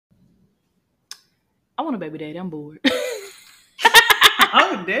I want a baby daddy. I'm bored.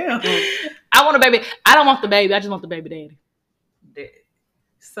 Oh, damn. I want a baby. I don't want the baby. I just want the baby daddy.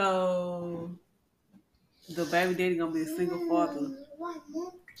 So, the baby daddy gonna be a single father.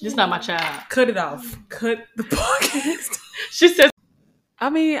 This is not my child. Cut it off. Cut the podcast. She says,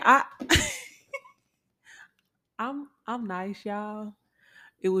 I mean, I'm nice, y'all.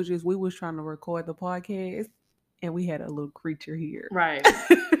 It was just we was trying to record the podcast, and we had a little creature here. right.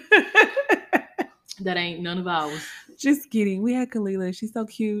 That ain't none of ours. Just kidding. We had Kalila. She's so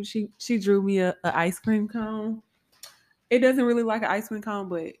cute. She drew me a ice cream cone. It doesn't really like an ice cream cone,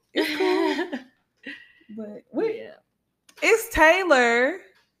 but it's cool. But it's Taylor.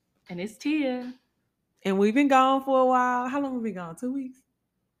 And it's Tia. And we've been gone for a while. How long have we been gone? 2 weeks?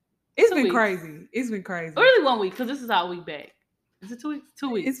 It's been crazy. It's been crazy. Really 1 week, because this is our week back. Is it 2 weeks?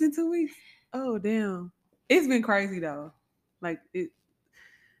 2 weeks. It's been 2 weeks. Oh, damn. It's been crazy, though. Like,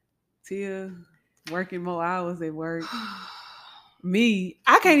 Tia working more hours at work. Me,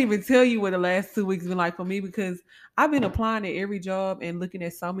 I can't even tell you what the last 2 weeks been like for me because I've been applying at every job and looking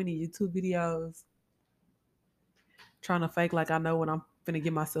at so many YouTube videos, trying to fake like I know what I'm finna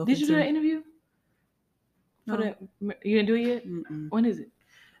get myself into. Did you do that interview? No. You didn't do it yet? Mm-mm. When is it?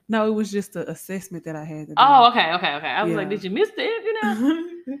 No, it was just the assessment that I had to do. Oh, okay. I was like, did you miss the interview now?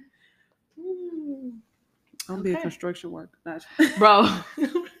 I'm being construction worker. Bro.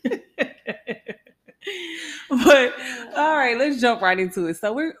 But all right, let's jump right into it.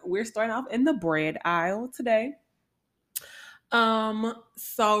 So we're starting off in the bread aisle today.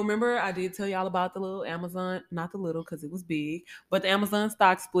 So remember I did tell y'all about the little Amazon, not the little because it was big, but the Amazon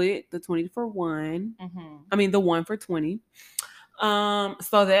stock split, the 20 for 1. Mm-hmm. I mean the 1 for 20.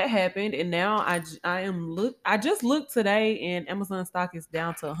 So that happened, and now I just looked today, and Amazon stock is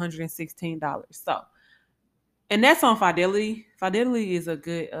down to $116. So, and that's on Fidelity. Fidelity is a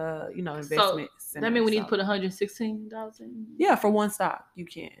good investment. So that means we need to put $116 in. Yeah, for one stock you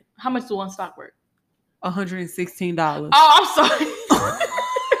can. How much does one stock worth? $116. Oh, I'm sorry.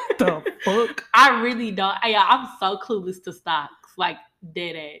 The fuck? I really don't. Yeah, I'm so clueless to stocks, like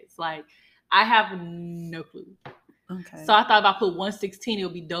dead ass. Like I have no clue. Okay. So I thought if I put 116,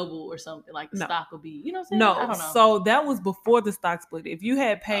 it'll be double or something. Like the stock will be, you know what I'm saying? No, I don't know. So that was before the stock split. If you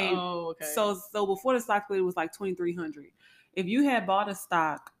had paid, okay. So before the stock split, it was like $2,300. If you had bought a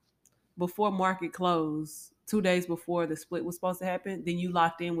stock before market close, 2 days before the split was supposed to happen, then you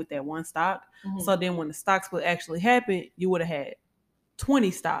locked in with that one stock. Mm-hmm. So then when the stock split actually happened, you would have had 20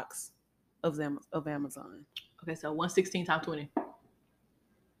 stocks of Amazon. Okay, so 116 times 20.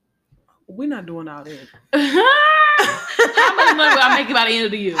 We're not doing all that. How much money will I make by the end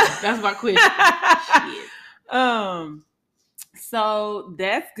of the year? That's my question. Shit. So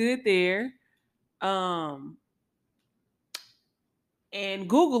that's good there. And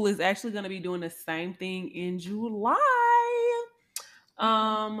Google is actually going to be doing the same thing in July.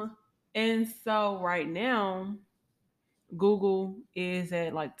 And so right now, Google is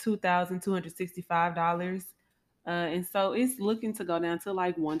at like $2,265. And so it's looking to go down to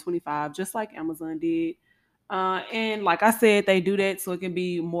like $125, just like Amazon did. And like I said, they do that so it can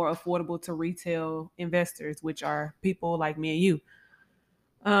be more affordable to retail investors, which are people like me and you.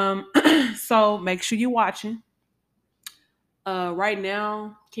 So make sure you're watching. Right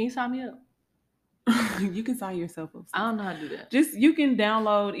now, can you sign me up? You can sign yourself up. I don't know how to do that. You can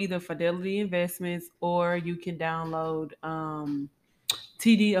download either Fidelity Investments or you can download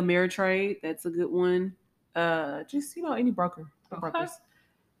TD Ameritrade. That's a good one. Any broker. Okay. Brokers.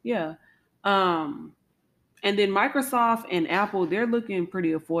 Yeah. And then Microsoft and Apple, they're looking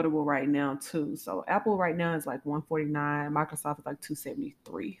pretty affordable right now too. So Apple right now is like $149. Microsoft is like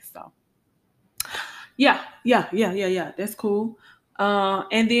 $273. So yeah. That's cool.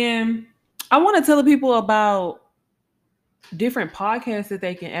 And then I want to tell the people about different podcasts that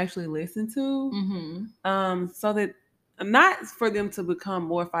they can actually listen to. Mm-hmm. So that not for them to become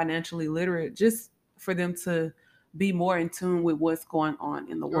more financially literate, just for them to be more in tune with what's going on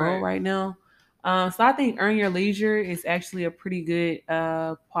in the world right now. So I think Earn Your Leisure is actually a pretty good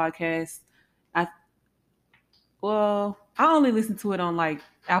podcast. I only listen to it on like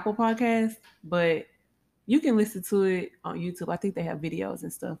Apple Podcasts, but you can listen to it on YouTube. I think they have videos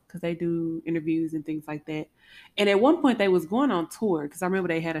and stuff because they do interviews and things like that. And at one point they was going on tour because I remember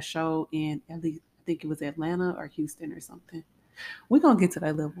they had a show in at least I think it was Atlanta or Houston or something. We're gonna get to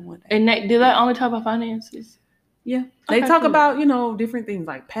that level one day. And do they only talk about finances? Yeah. They talk about, different things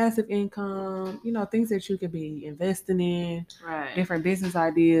like passive income, things that you could be investing in, right? Different business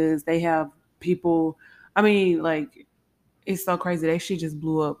ideas. They have people, it's so crazy. She just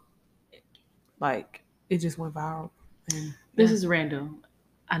blew up. Like, it just went viral. And, this is random.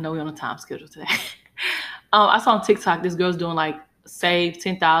 I know we're on a time schedule today. I saw on TikTok this girl's doing like save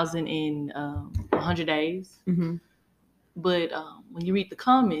 10,000 in 100 days. Mm-hmm. But when you read the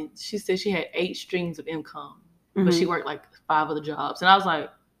comments, she said she had 8 streams of income, but she worked like 5 other jobs, and I was like,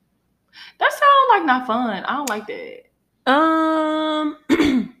 that sounds like not fun. I don't like that.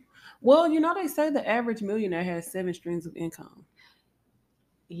 Well, they say the average millionaire has 7 streams of income.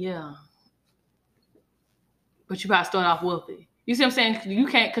 Yeah, but you gotta start off wealthy. You see what I'm saying? You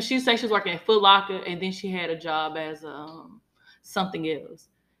can't, because she said she was working at Foot Locker, and then she had a job as something else,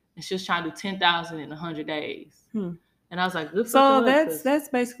 and she was trying to do 10,000 in 100 days. And I was like, good for so that's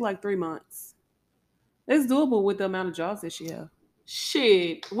basically like 3 months. It's doable with the amount of jobs that she have.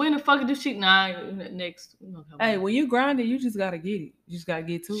 Shit, when the fuck did she next? Hey, when you grind it, you just gotta get it. You just gotta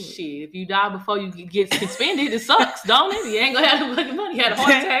get to it. Shit, if you die before you can spend it, it sucks, don't it? You ain't gonna have the fucking money. You had a heart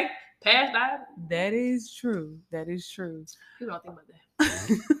attack, passed out. That is true. That is true. People don't think about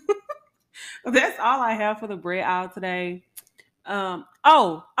that. That's all I have for the bread aisle today. Y'all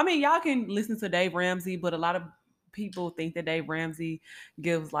can listen to Dave Ramsey, but a lot of people think that Dave Ramsey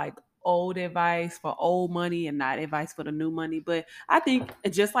gives like old advice for old money and not advice for the new money. But I think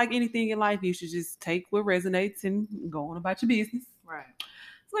just like anything in life, you should just take what resonates and go on about your business. Right.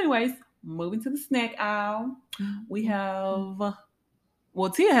 So anyways, moving to the snack aisle, we have... Well,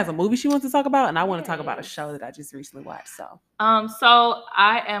 Tia has a movie she wants to talk about, and I want to talk about a show that I just recently watched. So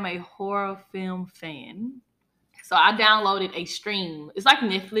I am a horror film fan. So I downloaded a stream. It's like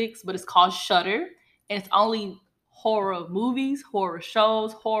Netflix, but it's called Shudder, and it's only horror movies, horror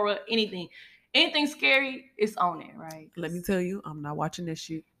shows, horror anything scary. It's on there, right? Let me tell you, I'm not watching this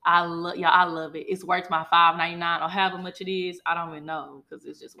shit. I love it. It's worth my $5.99 or however much it is. I don't even know because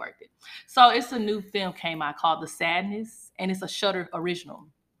it's just worth it. So it's a new film came out called The Sadness, and it's a Shudder original.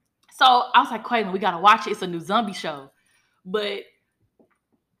 So I was like, Quaylen, we gotta watch it. It's a new zombie show, but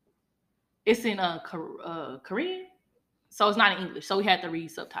it's in Korean, so it's not in English. So we had to read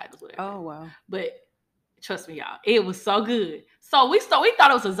subtitles, whatever. Oh wow! But trust me, y'all, it was so good. So we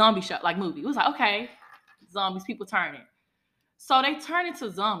thought it was a zombie show, like movie. It was like, okay, zombies, people turning. So they turn into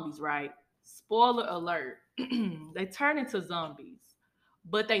zombies, right? Spoiler alert. They turn into zombies,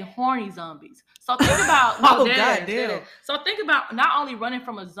 but they horny zombies. So think about goddamn. So think about not only running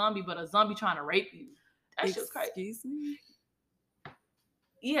from a zombie, but a zombie trying to rape you. That shit's crazy. Excuse me?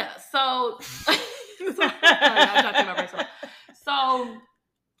 Yeah, so so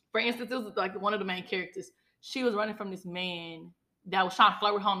for instance, it was like one of the main characters. She was running from this man that was trying to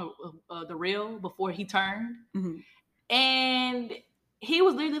flirt with her on the rail before he turned. Mm-hmm. And he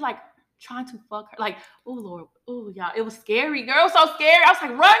was literally like trying to fuck her. Like, oh Lord, oh y'all, it was scary, girl. So scary. I was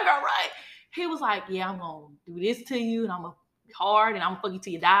like, run, girl, run. He was like, yeah, I'm gonna do this to you, and I'm gonna be hard, and I'm gonna fuck you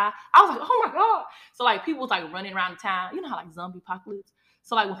till you die. I was like, oh my God. So like people was like running around the town. You know how like zombie apocalypse.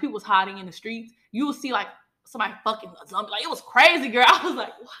 So like when people was hiding in the streets, you would see like somebody fucking a zombie. Like it was crazy, girl. I was like,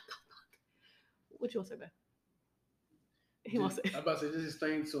 what the fuck? What you want to say, man? He wants to say. I'm about to say this is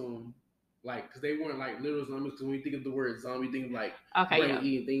thing to him. Like, because they weren't like literal zombies. Because when you think of the word zombie, you think of like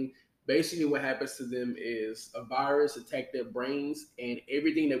brain-eating thing. Basically, what happens to them is a virus attack their brains, and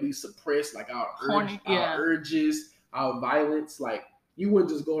everything that we suppress, like our urges, our violence, like you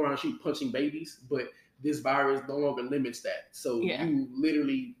wouldn't just go around punching babies, but this virus no longer limits that. So you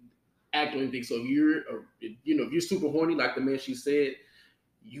literally act on anything. So if you're super horny, like the man she said,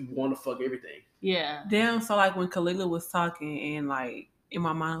 you want to fuck everything. Yeah. Damn. So like when Kalila was talking and like. In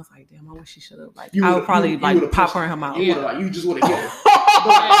my mind, I was like, "Damn, I wish she should have." Like, I would probably pop her in her mouth. You just would have hit her.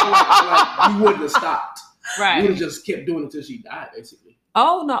 Like, you wouldn't have stopped. Right. You would have just kept doing it until she died, basically.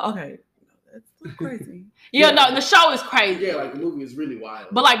 Oh no! Okay, that's crazy. No, the show is crazy. Yeah, like the movie is really wild.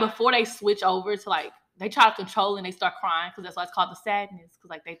 But like before they switch over to like they try to control it and they start crying because that's why it's called The Sadness, because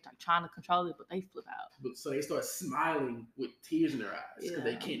like they trying to control it, but they flip out. But so they start smiling with tears in their eyes because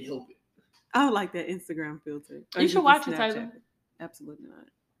they can't help it. I would like that Instagram filter. You should watch it, Taylor. Absolutely not.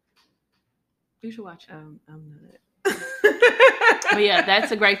 You should watch it. I'm not. But yeah,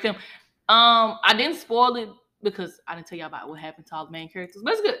 that's a great film. I didn't spoil it because I didn't tell you about what happened to all the main characters,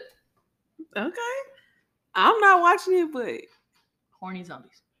 but it's good. Okay. I'm not watching it, but horny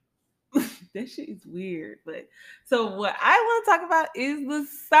zombies. That shit is weird. But so what I want to talk about is the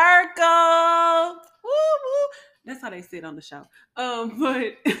circle. Woo woo. That's how they sit on the show.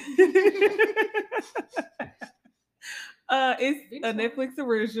 But it's a Netflix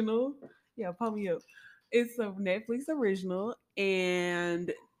original. Yeah, pump me up. It's a Netflix original,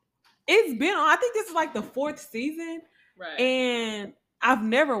 and it's been on. I think this is like the 4th season, right? And I've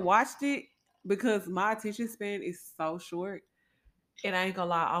never watched it because my attention span is so short. And I ain't gonna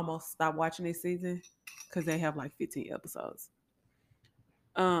lie, I almost stopped watching this season because they have like 15 episodes.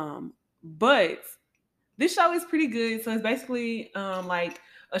 But This show is pretty good. So it's basically like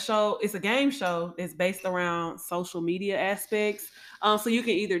a show. It's a game show. It's based around social media aspects. So you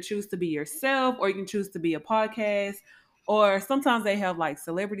can either choose to be yourself, or you can choose to be a podcast, or sometimes they have like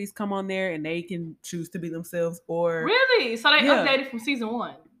celebrities come on there and they can choose to be themselves. Or really, so they updated from season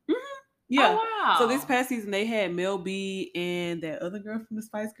 1. Mm-hmm. Yeah. Oh, wow. So this past season they had Mel B and that other girl from the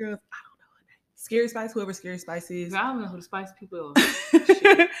Spice Girls. I don't know her name. Scary Spice, whoever Scary Spice is. I don't know who the Spice people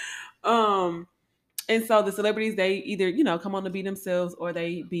are. And so the celebrities, they either, come on to be themselves, or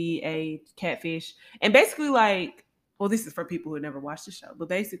they be a catfish. And basically, like, well, this is for people who never watched the show, but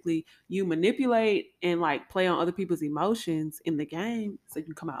basically you manipulate and like play on other people's emotions in the game so you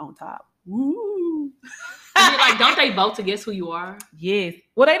can come out on top. Woo! Like, don't they vote to guess who you are? Yes.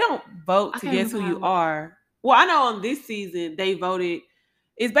 Well, they don't vote to guess who you are. Well, I know on this season they voted.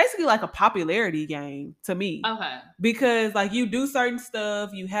 It's basically like a popularity game to me. Okay. Because like you do certain stuff,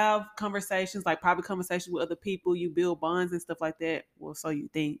 you have conversations, like private conversations with other people, you build bonds and stuff like that. Well, so you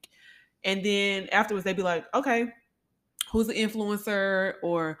think. And then afterwards they'd be like, okay, who's the influencer,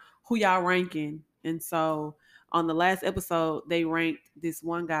 or who y'all ranking? And so on the last episode, they ranked this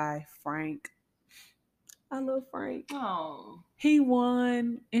one guy, Frank. I love Frank. Oh. He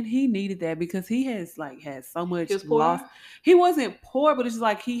won, and he needed that because he has had so much loss. He wasn't poor, but it's just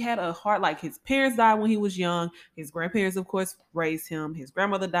like he had a heart. Like his parents died when he was young. His grandparents, of course, raised him. His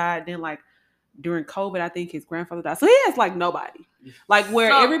grandmother died. Then during COVID, I think his grandfather died. So he has nobody. Like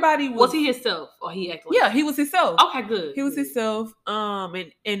where everybody was he himself, or he acted? Yeah, he was himself. Okay, good. He was himself.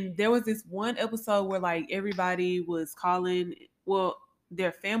 And there was this one episode where everybody was calling. Well,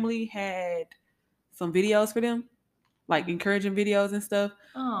 their family had some videos for them, like encouraging videos and stuff.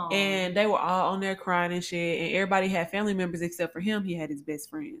 Oh. And they were all on there crying and shit. And everybody had family members except for him. He had his best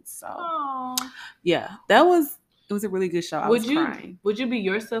friends. So yeah, it was a really good show. I was crying. Would you be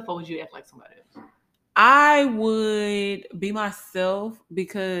yourself, or would you act like somebody else? I would be myself,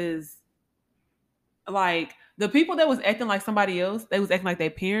 because the people that was acting like somebody else, they was acting like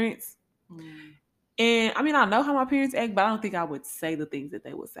their parents. And I mean, I know how my parents act, but I don't think I would say the things that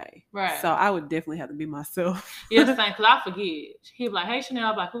they would say. Right. So I would definitely have to be myself. Yeah, same. Because I forget. He'd be like, "Hey,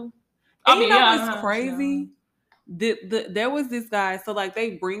 Chanel." I'm like, "Who?" What's crazy? There was this guy. So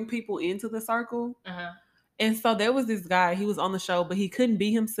they bring people into the circle. Uh-huh. And so there was this guy. He was on the show, but he couldn't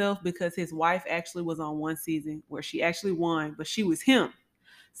be himself because his wife actually was on one season where she actually won, but she was him.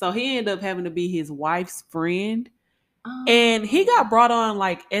 So he ended up having to be his wife's friend. Oh. And he got brought on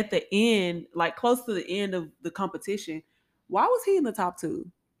at the end, close to the end of the competition. Why was he in the top 2?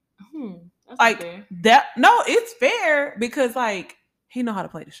 That's fair. That. No, it's fair because he know how to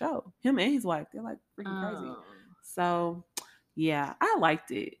play the show. Him and his wife, they're freaking crazy. So yeah, I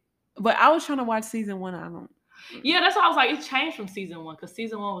liked it. But I was trying to watch season 1. I don't. Yeah, that's why I was like, it changed from season 1, because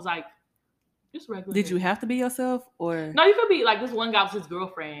season 1 was just regular. Did you have to be yourself, or no? You could be this one guy was his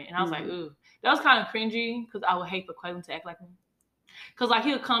girlfriend, and I was like, ooh, that was kind of cringy, because I would hate for Quaylen to act like me. Because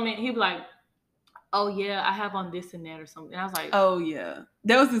he would come in, he'd be like, "Oh yeah, I have on this and that or something," and I was like, "Oh yeah."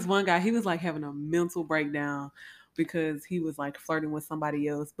 There was this one guy. He was having a mental breakdown because he was flirting with somebody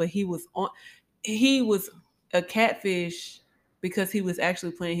else, but he was a catfish. Because he was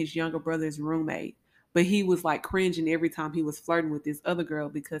actually playing his younger brother's roommate. But he was cringing every time he was flirting with this other girl,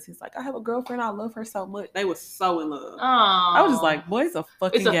 because he's like, "I have a girlfriend. I love her so much." They were so in love. Aww. I was just like, "Boy, it's a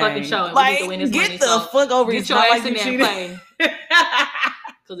fucking game. Fucking show. Get the fuck over it. Get your ass in there and play.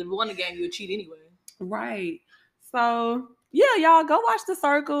 Because if you won the game, you would cheat anyway. Right. So, yeah, y'all go watch The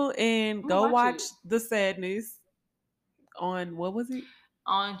Circle and go watch The Sadness on, what was it?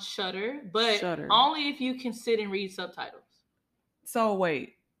 On Shudder. But only if you can sit and read subtitles. So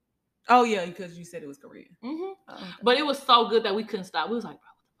wait. Oh yeah, because you said it was Korean. Mm-hmm. Oh, okay. But it was so good that we couldn't stop. We was like, bro,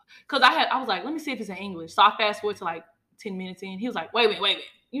 because I was like, let me see if it's in English. So I fast forward to 10 minutes in. He was like, wait a minute,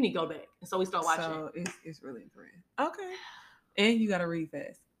 you need to go back. And so we started watching. So it's really in Korean. Okay. And you gotta read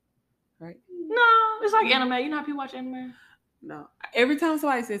fast, right? No, it's like anime. You know how people watch anime? No. Every time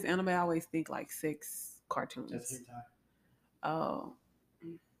somebody says anime, I always think sex cartoons. That's hentai. Oh.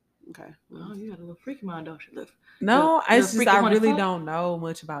 Okay. Oh, you got a little freaky mind, don't you? No, it's just I really don't know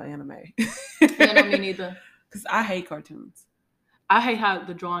much about anime. Yeah, no, me neither. Because I hate cartoons. I hate how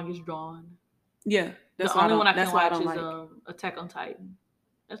the drawing is drawn. Yeah, that's the only one I can watch is Attack on Titan.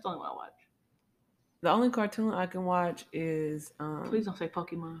 That's the only one I watch. The only cartoon I can watch is please don't say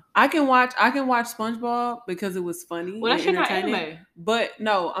Pokemon. I can watch SpongeBob because it was funny. Well, that's not anime. But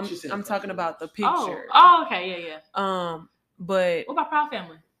no, I'm talking about the picture. Oh, okay, yeah. But what about Proud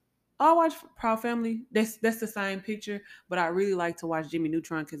Family? I watch Proud Family. That's the same picture, but I really like to watch Jimmy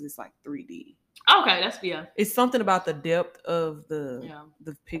Neutron because it's 3D. Okay, that's It's something about the depth of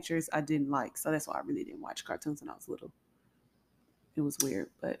the pictures I didn't like, so that's why I really didn't watch cartoons when I was little. It was weird,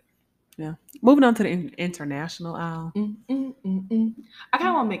 but yeah. Moving on to the international aisle. I kind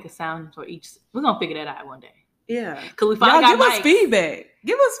of want to make a sound for each. We're gonna figure that out one day. Yeah, because we finally got give us feedback.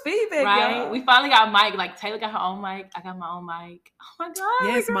 Give us feedback, right? Y'all. We finally got mic. Like Taylor got her own mic. I got my own mic. Oh my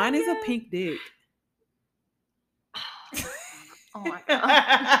god! Yes, mine is a pink dick. Oh my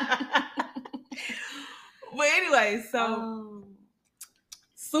god! But anyway, so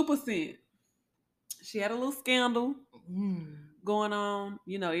Super Scent. She had a little scandal going on.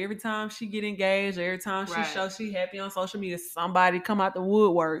 You know, every time she get engaged, or every time she shows she happy on social media, somebody come out the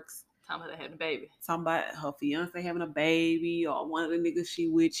woodworks. Talking about having a baby. Talking about her fiance having a baby, or one of the niggas she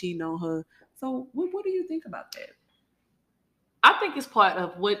with cheating on her. So what do you think about that? I think it's part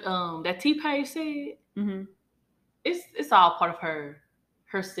of what that T-Page said. Mm-hmm. It's all part of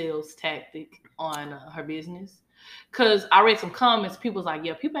her sales tactic on her business. Cause I read some comments, people was like,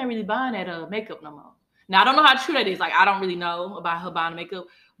 yeah, people ain't really buying that makeup no more. Now I don't know how true that is. Like I don't really know about her buying makeup,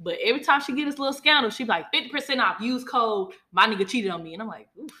 but every time she get this little scandal, she be like 50% off. Use code my nigga cheated on me, and I'm like,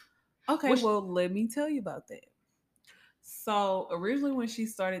 oof. Okay, well, let me tell you about that. So originally when she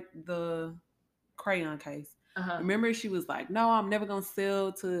started the crayon case, remember she was like, no, I'm never gonna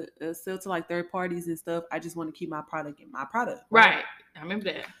sell to like third parties and stuff. I just want to keep my product in my product. Right. I remember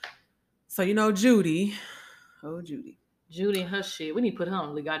that. So Judy and her shit. We need to put her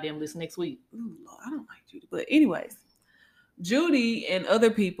on the goddamn list next week. Ooh, Lord, I don't like Judy. But anyways, Judy and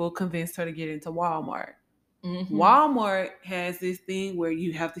other people convinced her to get into Walmart. Mm-hmm. Walmart has this thing where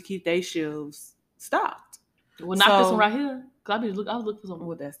you have to keep their shelves stocked. Well, not this one right here. I was looking for something.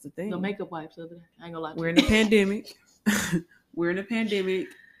 Well, that's the thing. The makeup wipes over there. I ain't gonna lie. We're in a pandemic. We're in a pandemic.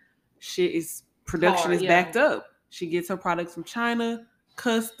 Production is backed up. She gets her products from China,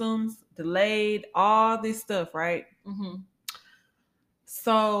 customs, delayed, all this stuff, right? Mm-hmm.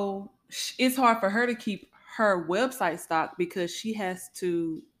 So it's hard for her to keep her website stocked because she has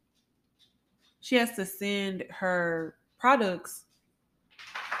to send her products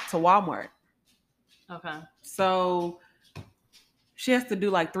to Walmart. Okay. So she has to do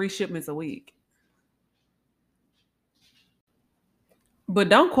like 3 shipments a week. But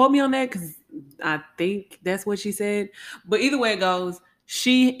don't quote me on that because I think that's what she said. But either way it goes,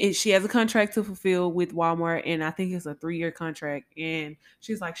 she has a contract to fulfill with Walmart, and I think it's a 3-year contract. And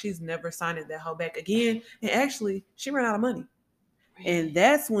she's like, she's never signing that hoe back again. And actually, she ran out of money. Really? And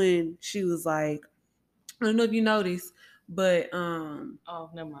that's when she was like, I don't know if you noticed, but oh,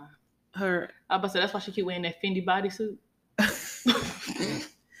 never mind. I was about to say that's why she keep wearing that Fendi bodysuit.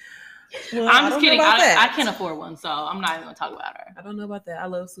 Well, I'm just kidding. I can't afford one, so I'm not even gonna talk about her. I don't know about that. I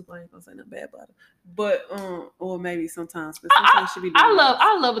love Super. I ain't gonna say nothing bad about her. But or maybe sometimes, but sometimes she be. I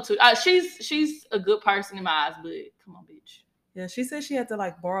love her too. She's a good person in my eyes, but come on, bitch. Yeah, she said she had to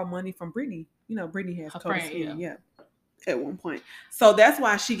like borrow money from Brittany. You know, Brittany has her friend, yeah, at one point. So that's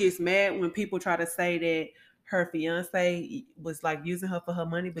why she gets mad when people try to say that her fiance was like using her for her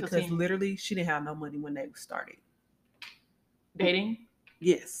money because literally she didn't have no money when they started dating.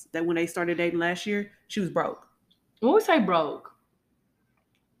 Yes, that when they started dating last year, she was broke. When we say broke,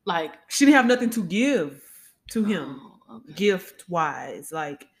 like she didn't have nothing to give to him, gift wise.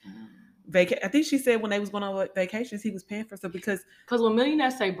 Like I think she said when they was going on vacations, he was paying for stuff because when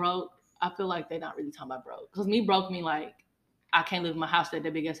millionaires say broke, I feel like they're not really talking about broke. Because me broke mean like I can't live in my house that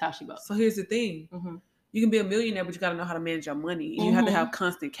big ass house she bought. So here's the thing. Mm-hmm. You can be a millionaire, but you got to know how to manage your money. And you have to have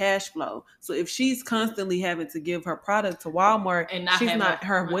constant cash flow. So if she's constantly having to give her product to Walmart, and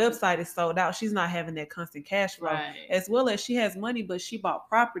her website is sold out, she's not having that constant cash flow. Right. As well as she has money, but she bought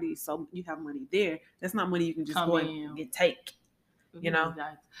property, so you have money there. That's not money you can just go and take. You know?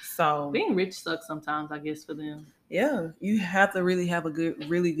 So being rich sucks sometimes, I guess, for them. Yeah. You have to really have a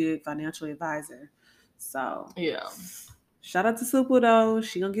really good financial advisor. So yeah. Shout out to Super though.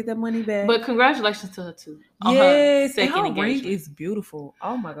 She gonna get that money back. But congratulations to her too. Yes, her second ring is beautiful.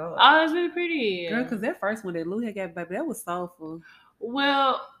 Oh my god. Oh, it's really pretty. Girl, because that first one that Lou had got, baby, that was soulful.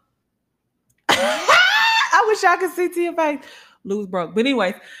 Well, I wish I could see to your face. Lou's broke. But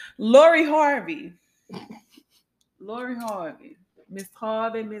anyways, Lori Harvey. Miss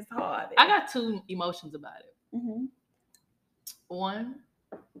Harvey. I got 2 emotions about it. Mm-hmm. One,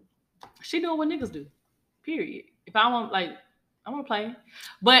 she doing what niggas do. Period. If I want, like, I want to play.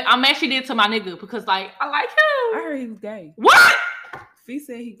 But I'm actually did to my nigga because, like, I like him. I heard he was gay. What? Fee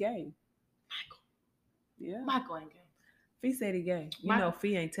said he gay. Michael. Yeah. Michael ain't gay. Fee said he gay. You know,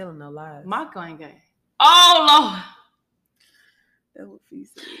 Fee ain't telling no lies. Michael ain't gay. Oh, Lord. That's what Fee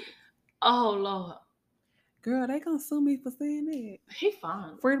said. Oh, Lord. Girl, they gonna sue me for saying that. He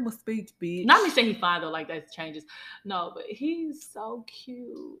fine. Freedom of speech, bitch. Not me saying he fine though, like that changes. No, but he's so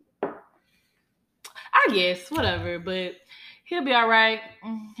cute. I guess, whatever, but he'll be all right.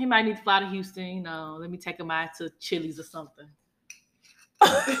 He might need to fly to Houston, you know. Let me take him out to Chili's or something.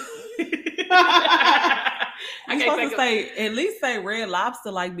 I supposed to say, at least say Red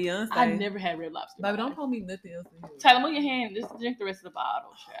Lobster like Beyonce. I never had Red Lobster. Baby, don't pour me nothing else in here. Taylor, move your hand. Just drink the rest of the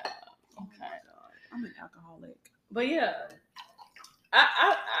bottle, child. Okay. I'm an alcoholic. But yeah,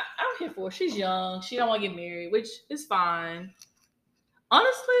 I'm here for it. She's young. She don't want to get married, which is fine.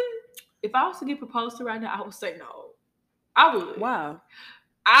 Honestly, if I was to get proposed to right now, I would say no. I would. Wow.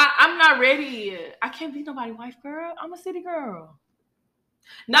 I'm not ready yet. I can't be nobody's wife, girl. I'm a city girl.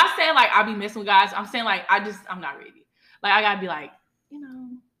 Not saying like I'll be messing with guys. I'm saying like I'm not ready. Like I gotta be like, you know,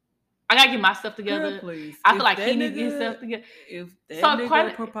 I gotta get my stuff together. Girl, please. I feel like he needs to get himself together. If that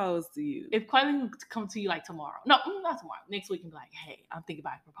nigga proposed to you. If Quaylen come to you like tomorrow. No, not tomorrow. Next week and be like, hey, I'm thinking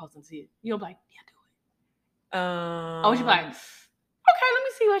about proposing to you. You'll be like, yeah, do it. Or you be like, okay, let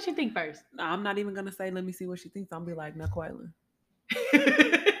me see what you think first. No, I'm not even gonna say let me see what she thinks. I'm be like, no, Quaylen.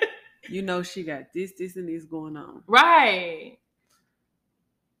 You know she got this, and this going on. Right.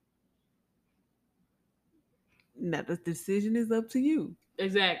 Now the decision is up to you.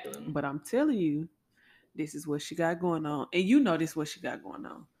 Exactly. But I'm telling you, this is what she got going on. And you know this is what she got going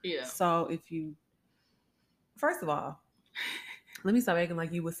on. Yeah. So if you, first of all, let me stop acting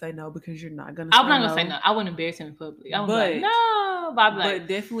like you would say no because you're not going to say no. I'm not going to say no. I wouldn't embarrass him in public. I would be like, no. But I'd be like, but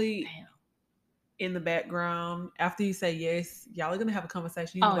definitely damn. In the background, after you say yes, y'all are going to have a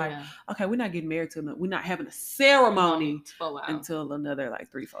conversation. You're like, okay, we're not getting married we're not having a ceremony until another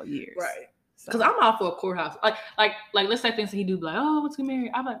like 3-4 years. Right. Because I'm all for a courthouse. Like let's say things he do, be like, oh, let's get married.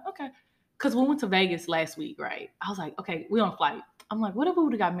 I'm like, okay. Because we went to Vegas last week, right? I was like, okay, we on a flight. I'm like, what if we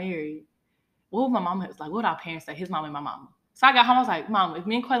would have got married? What would my mama was like? What would our parents say? His mom and my mama. So I got home. I was like, Mom, if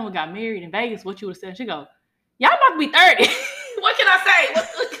me and Quaylen got married in Vegas, what you would have said? She go, y'all about to be 30. What can I say?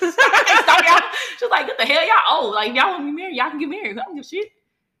 I can't stop y'all. She was like, what the hell? Y'all old. Like, y'all want to be married? Y'all can get married. I don't give a shit.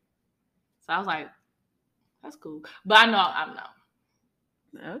 So I was like, that's cool. But I know I'm not.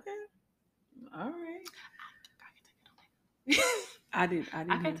 Okay. All right. I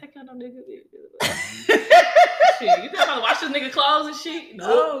can't take out no nigga. Shit, you think I'm gonna wash this nigga clothes and shit? Nope.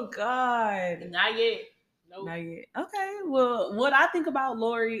 Oh God. Not yet. Nope. Not yet. Okay. Well, what I think about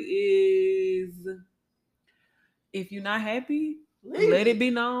Lori is if you're not happy, let it be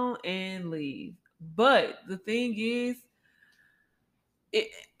known and leave. But the thing is,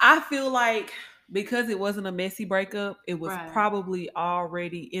 I feel like because it wasn't a messy breakup, it was probably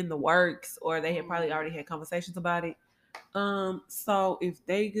already in the works, or they had probably already had conversations about it. So if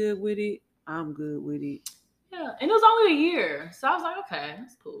they good with it, I'm good with it. Yeah, and it was only a year, so I was like, okay,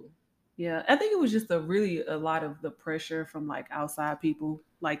 that's cool. Yeah, I think it was just a lot of the pressure from like outside people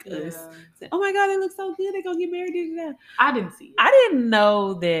like us. Saying, oh my God, they look so good. They're gonna get married. I didn't see it. I didn't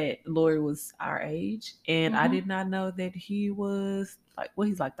know that Lori was our age, and I did not know that he was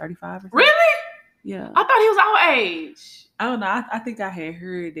he's like 35 or something. Really? Yeah. I thought he was our age. I don't know. I think I had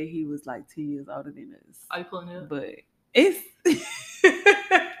heard that he was like 10 years older than us. Are you pulling it up? But it's...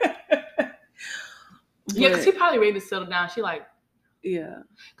 yeah, because he probably ready to settle down. She like... Yeah.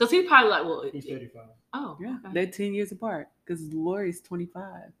 Because he probably like, well... He's 35. Oh, yeah. Okay. They're 10 years apart. Because Lori's 25.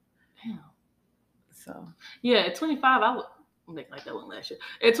 Damn. So... Yeah, at 25, I would... I'm making like that one last year.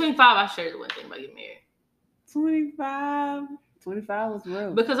 At 25, I surely wouldn't think about getting married. 25 was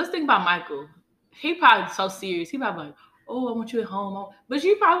real. Because let's think about Michael. He probably so serious. He probably like, oh, I want you at home. But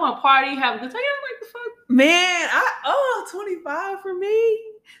you probably want to party, have a good time. Like the fuck? Man, 25 for me.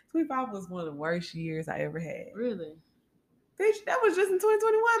 25 was one of the worst years I ever had. Really? Bitch, that was just in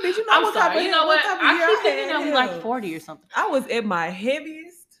 2021. Bitch, you know I'm sorry. You know what? I keep thinking that was like 40 or something. I was at my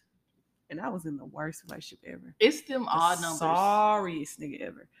heaviest, and I was in the worst relationship ever. It's them odd numbers. Sorriest nigga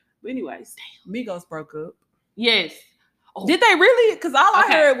ever. But anyways, Migos broke up. Yes. Oh. Did they really? Because all I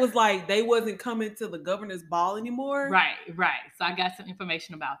heard was like they wasn't coming to the governor's ball anymore. Right. So I got some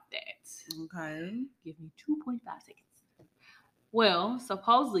information about that. Okay. Give me 2.5 seconds. Well,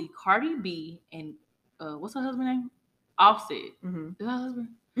 supposedly Cardi B and what's her husband's name? Offset. Mm-hmm. Is that her husband?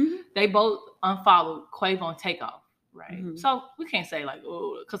 Mm-hmm. They both unfollowed Quavo and Takeoff. Right. Mm-hmm. So we can't say like,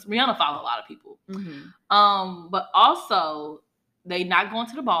 oh, because Rihanna followed a lot of people. Mm-hmm. But also they not going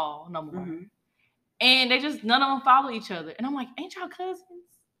to the ball no more. Mm-hmm. And they just, none of them follow each other. And I'm like, ain't y'all cousins?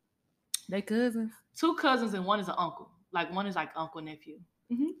 They cousins? 2 cousins and one is an uncle. Like, one is like uncle, nephew.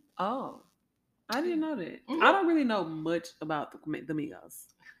 Mm-hmm. Oh. I didn't know that. Mm-hmm. I don't really know much about the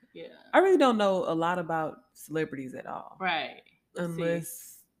Migos. Yeah. I really don't know a lot about celebrities at all. Right.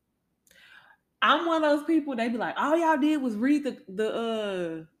 Unless... I'm one of those people. They be like, all y'all did was read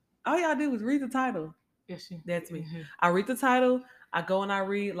all y'all did was read the title. Yes, that's me. I read the title. I go and I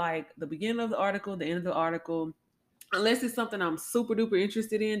read like the beginning of the article, the end of the article. Unless it's something I'm super duper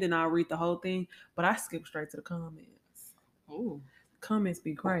interested in, then I'll read the whole thing. But I skip straight to the comments. Oh, comments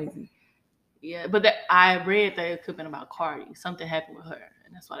be crazy. Yeah, but I read that it could have been about Cardi. Something happened with her,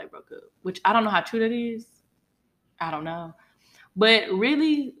 and that's why they broke up. Which I don't know how true that is. I don't know. But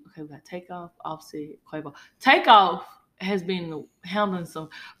really, okay, we got Takeoff, Offset, Quavo. Takeoff has been handling some.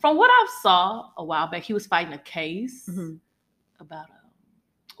 From what I saw a while back, he was fighting a case about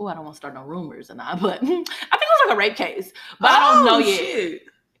I don't want to start no rumors and all, but I think it was like a rape case, but I don't know yet.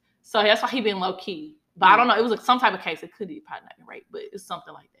 So that's why he been low key. But I don't know. It was like some type of case. It could probably not been rape, but it's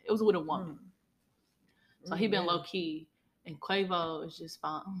something like that. It was with a woman. So he been low key, and Quavo is just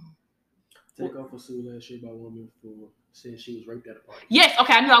fine. Takeoff was sued last year by a woman for saying she was raped at a party. Yes,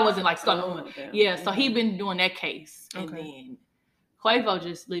 okay, I knew I wasn't like stuck on it. Yeah, so he been doing that case, and then Quavo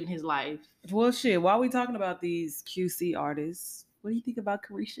just living his life. Well, shit. While we talking about these QC artists, what do you think about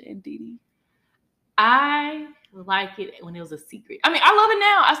Caresha and Diddy? I like it when it was a secret. I mean, I love it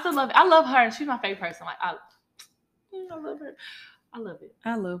now. I still love it. I love her. She's my favorite person. Like I love her. I love it.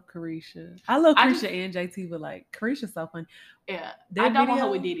 I love Caresha. I love Caresha and JT, but like Caresha's so funny. Yeah, I don't want her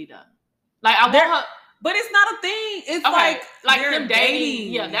with Diddy though. Like I want her, but it's not a thing. It's like them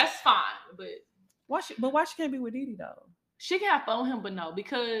dating. Yeah, that's fine. But why she can't be with Diddy though? She can have fun with him, but no,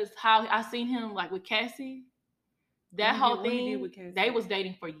 because how I seen him like with Cassie. That whole thing, they was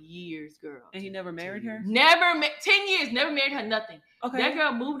dating for years, girl. And he never married her? 10 years, never married her, nothing. Okay. That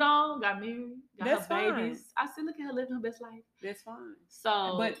girl moved on, got married, got her babies. I said, look at her living her best life. That's fine.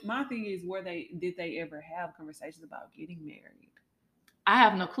 So, but my thing is, did they ever have conversations about getting married? I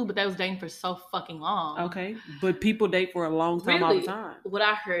have no clue, but they was dating for so fucking long. Okay. But people date for a long time all the time. What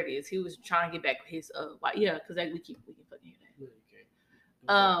I heard is he was trying to get back with his because we can fucking hear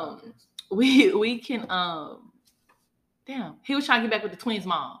that. We can Damn, he was trying to get back with the twins'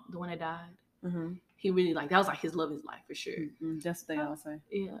 mom, the one that died. Mm-hmm. He really that was like his love of his life for sure. Mm-hmm. That's what they all say.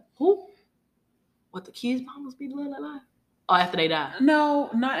 Yeah. Who? What, the kids' mom must be the love of their life? Oh, after they died?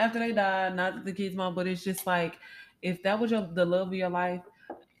 No, not after they died. Not the kids' mom, but it's just like if that was the love of your life,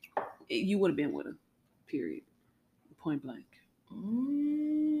 you would have been with her. Period. Point blank.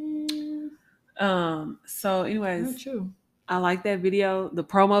 So, anyways, not true. I like that video, the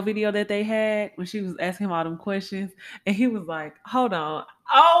promo video that they had when she was asking him all them questions. And he was like, hold on.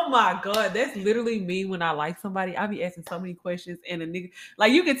 Oh my God. That's literally me when I like somebody. I be asking so many questions and a nigga,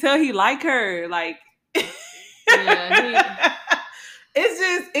 like you can tell he like her. Like, yeah,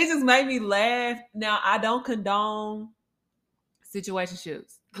 it just made me laugh. Now, I don't condone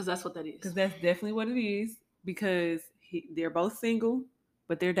situationships. Because that's what that is. Because that's definitely what it is. Because they're both single,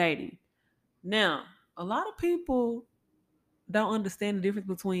 but they're dating. Now, a lot of people don't understand the difference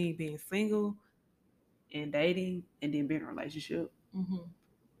between being single and dating and then being in a relationship. Mm-hmm.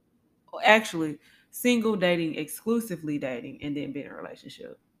 Actually, single, dating, exclusively dating, and then being in a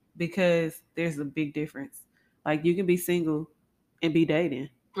relationship. Because there's a big difference. Like you can be single and be dating.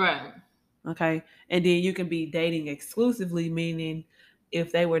 Right. Okay. And then you can be dating exclusively, meaning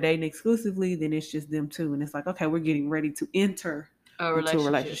if they were dating exclusively, then it's just them two. And it's like, okay, we're getting ready to enter into a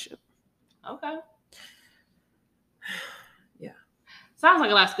relationship. Okay. Sounds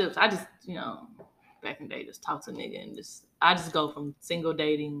like a lot of steps. I just, back in the day, just talk to a nigga and I just go from single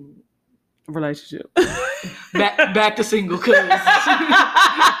dating relationship back to single, cause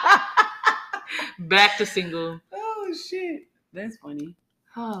back to single. Oh shit, that's funny.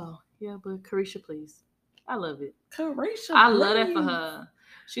 Oh yeah, but Caresha, please, I love it. Caresha, I love that for her.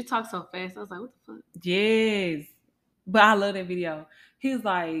 She talks so fast. I was like, what the fuck? Yes, but I love that video. He's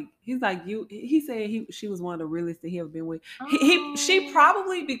like you. He said she was one of the realest that he ever been with. She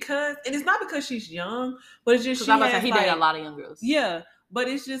probably because, and it's not because she's young, but it's just he dated a lot of young girls. Yeah, but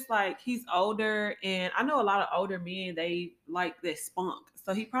it's just like he's older, and I know a lot of older men they like that spunk.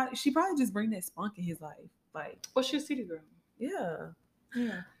 So she probably just bring that spunk in his life. Like, well, she's a city girl. Yeah.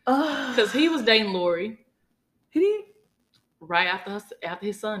 Because he was dating Lori. He did right after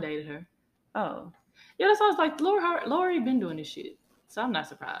his son dated her. Oh. Yeah, that's why I was like, Lori been doing this shit. So I'm not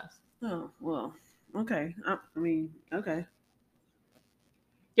surprised. Oh, well, okay. I mean, okay.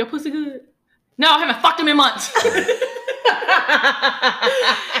 Your pussy good? No, I haven't fucked him in months.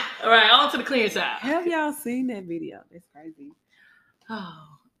 All right, on to the clear side. Have y'all seen that video? It's crazy.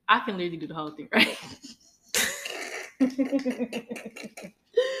 Oh, I can literally do the whole thing, right?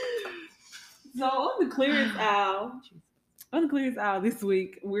 So on the clearance aisle this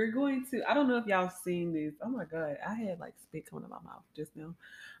week, we're going to, I don't know if y'all seen this. Oh my God, I had like spit coming out of my mouth just now.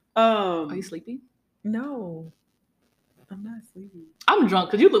 Are you sleepy? No. I'm not sleepy. I'm drunk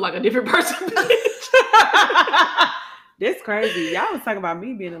because you look like a different person. That's crazy. Y'all was talking about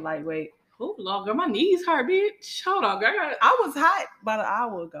me being a lightweight. Oh, Lord, girl, my knees hurt, bitch. Hold on, girl. I was hot about an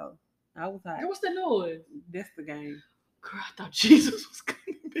hour ago. I was hot. Girl, what's the noise? That's the game. Girl, I thought Jesus was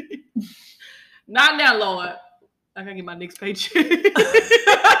coming, bitch. Not now, Lord. I gotta get my next paycheck.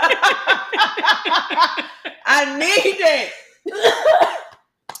 I need that.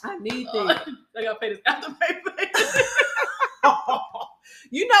 I need that. I gotta pay this after pay.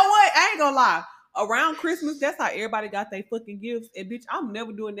 You know what? I ain't gonna lie. Around Christmas, that's how everybody got their fucking gifts. And bitch, I'm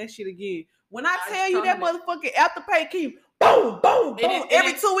never doing that shit again. When I tell you that motherfucking afterpay keep boom, boom, boom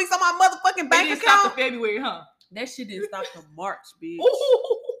every 2 weeks on my motherfucking bank account. It didn't stop to February, huh? That shit didn't stop to March, bitch.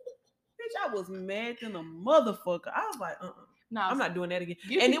 Bitch, I was mad than a motherfucker. I was like, no, I'm not doing that again.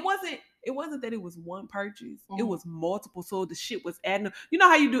 And it wasn't that it was one purchase. It was multiple. So the shit was adding up. You know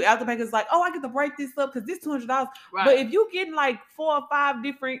how you do afterpay? It's like, oh, I get to break this up because this $200. Right. But if you getting like 4 or 5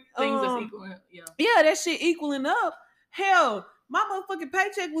 different things that's equaling, yeah, that shit equaling up. Hell, my motherfucking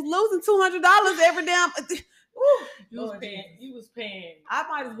paycheck was losing $200 every damn. You was paying. I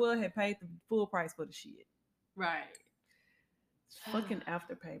might as well have paid the full price for the shit. Right. Fucking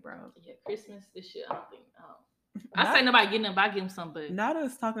afterpay, bro. Yeah, Christmas, this shit, I don't think. I say nobody getting them, but I give them some, but not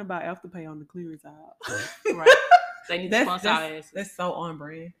us talking about afterpay on the clearance aisle. Right. They need to sponsor our asses. That's so on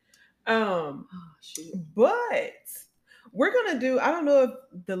brand. Shit. But we're gonna do. I don't know if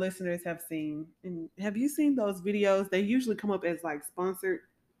the listeners have seen. And have you seen those videos? They usually come up as like sponsored.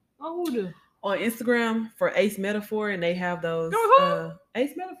 Oh, who do? On Instagram for Ace Metaphor, and they have those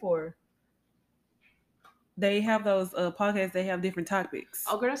Ace Metaphor. They have those podcasts. They have different topics.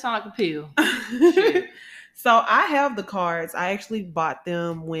 Oh, girl, that sounds like a pill. So I have the cards. I actually bought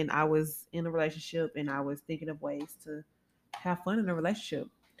them when I was in a relationship and I was thinking of ways to have fun in a relationship.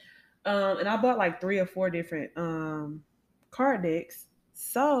 And I bought like 3 or 4 different card decks.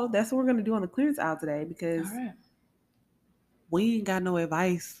 So that's what we're gonna do on the clearance aisle today because we ain't got no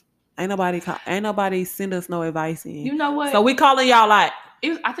advice. Ain't nobody send us no advice in. You know what? So we calling y'all out.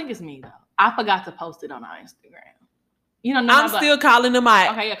 I think it's me though. I forgot to post it on our Instagram. You know, I'm still calling them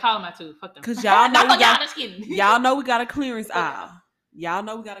out. Okay, yeah, call them out too. Fuck them. Cause y'all know y'all know we got a clearance aisle. Y'all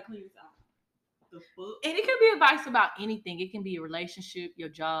know we got a clearance aisle. The fuck? And it can be advice about anything. It can be a relationship, your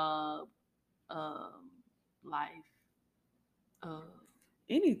job, life,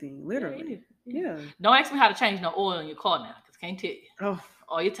 anything, literally. Yeah, anything. Yeah. Don't ask me how to change no oil in your car now, cause I can't tell you. Oh.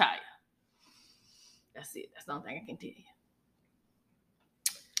 Or your tire. That's it. That's the only thing I can tell you.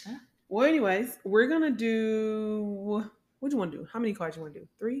 Huh? Well, anyways, we're gonna do. What do you want to do? How many cards you want to do?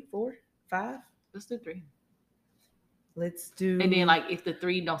 3, 4, 5? Let's do 3. Let's do. And then, like, if the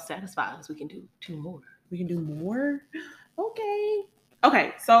 3 don't satisfy us, we can do 2 more. We can do more.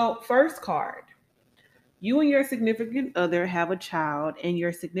 Okay. So first card. You and your significant other have a child, and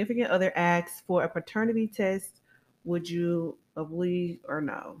your significant other asks for a paternity test. Would you oblige or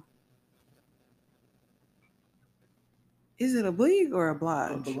no? Is it oblige or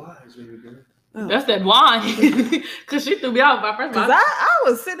oblige? Oblige, baby girl. Oh. That's that wine. Because she threw me out by first. Because I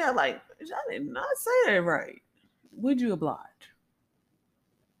was sitting there like, I did not say that right. Would you oblige?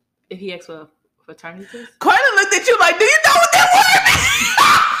 If he asked for a paternity test? Carter looked at you like, do you know what that word means?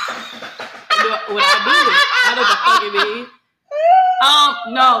 Would I do it? I know what the fuck it means.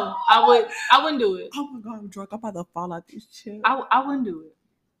 No, I wouldn't do it. Oh my God, I'm drunk. I'm about to fall out this chair. I wouldn't do it.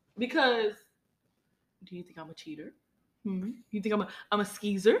 Because do you think I'm a cheater? You think I'm a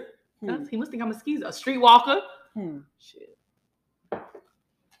skeezer? He must think I'm a skeezer, a streetwalker. Shit.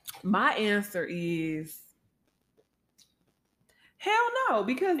 My answer is hell no,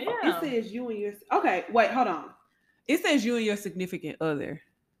 because it says you and your. Okay, wait, hold on. It says you and your significant other.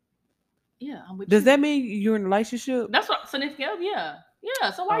 Yeah, I'm with Does that mean you're in a relationship? That's what significant other.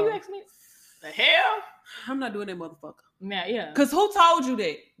 Yeah. So why are you asking me? The hell? I'm not doing that, motherfucker. Yeah. Because who told you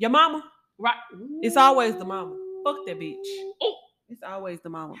that? Your mama? Right. It's always the mama. Fuck that bitch. Oh. It's always the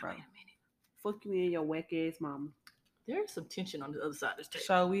mama, bro. Wait a minute. Fuck you and your whack ass mama. There's some tension on the other side of this table.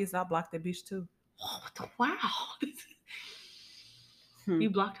 So I blocked that bitch too. Oh, what the wow. You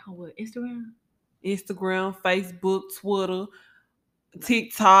blocked her on what? Instagram, Facebook, Twitter,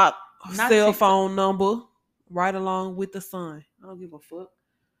 TikTok, cell phone number, right along with the son. I don't give a fuck.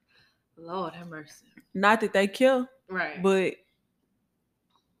 Lord have mercy. Not that they care, right? But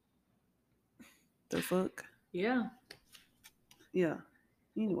the fuck. Yeah.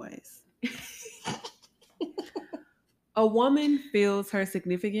 Anyways. A woman feels her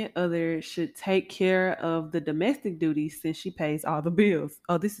significant other should take care of the domestic duties since she pays all the bills.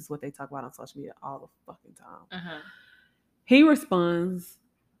 Oh, this is what they talk about on social media all the fucking time. Uh-huh. He responds,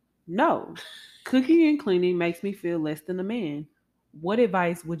 No. Cooking and cleaning makes me feel less than a man. What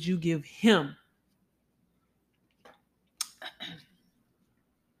advice would you give him?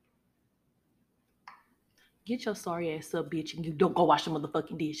 Get your sorry ass up, bitch, and you don't go wash the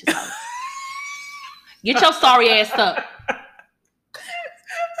motherfucking dishes. Get your sorry ass up.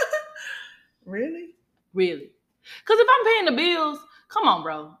 Really? Really. Because if I'm paying the bills, come on,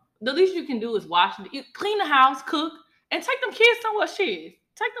 bro. The least you can do is clean the house, cook, and take them kids somewhere. Shit.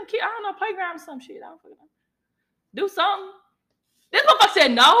 Take them kids, I don't know, playground or some shit. I don't fucking know. Do something. This motherfucker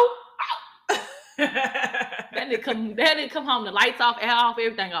said no. That nigga come home, the lights off, air off,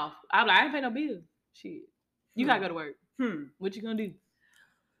 everything off. I'm like, I ain't paying no bills. Shit. You gotta go to work. What you gonna do?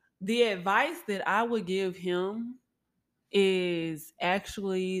 The advice that I would give him is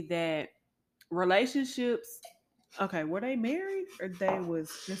actually that relationships, okay, were they married or they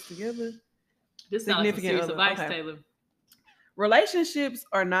was just together? This significant like advice, okay. Taylor. Relationships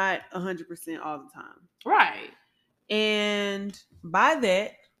are not 100% all the time. Right. And by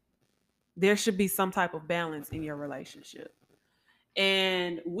that, there should be some type of balance in your relationship.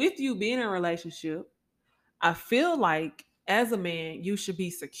 And with you being in a relationship, I feel like as a man, you should be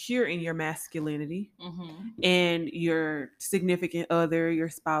secure in your masculinity, and your significant other, your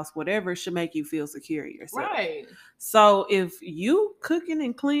spouse, whatever, should make you feel secure in yourself. Right. So if you cooking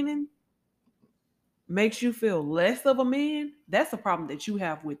and cleaning makes you feel less of a man, that's a problem that you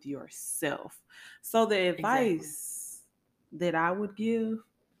have with yourself. So the advice that I would give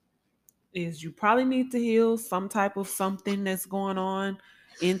is you probably need to heal some type of something that's going on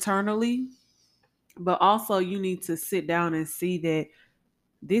internally. But also you need to sit down and see that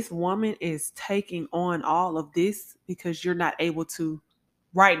this woman is taking on all of this because you're not able to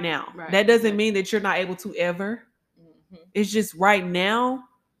right now. Right. That doesn't mean that you're not able to ever. It's just right now,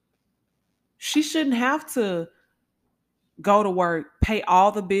 she shouldn't have to go to work, pay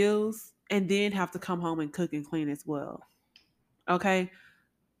all the bills, and then have to come home and cook and clean as well. Okay?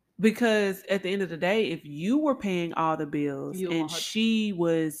 Because at the end of the day, if you were paying all the bills and she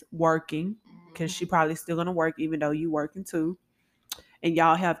was working, because she probably still going to work even though you working too, and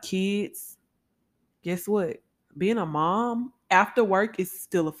y'all have kids, guess what? Being a mom after work is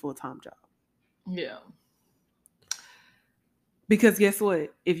still a full-time job. Yeah. Because guess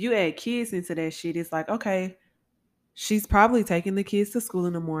what? If you add kids into that shit, it's like, okay, she's probably taking the kids to school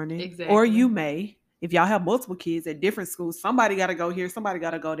in the morning. Exactly. Or you may. If y'all have multiple kids at different schools, somebody got to go here, somebody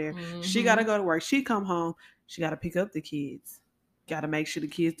got to go there. She got to go to work. She come home. She got to pick up the kids. Got to make sure the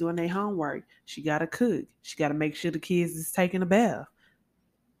kids doing their homework. She got to cook. She got to make sure the kids is taking a bath.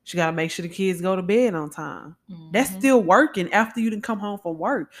 She got to make sure the kids go to bed on time. That's still working after you didn't come home from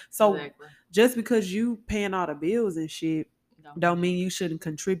work. So just because you paying all the bills and shit don't mean you shouldn't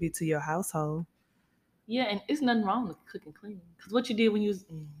contribute to your household. Yeah, and it's nothing wrong with cooking clean. Because what you did when you was...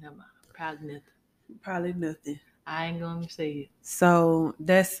 never mind. Probably nothing. I ain't going to say it. So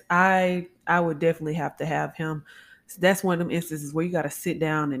that's... I would definitely have to have him. That's one of them instances where you got to sit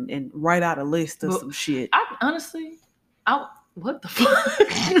down and write out a list of some shit. Honestly, what the fuck?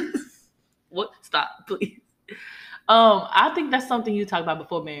 What? Stop, please. I think that's something you talk about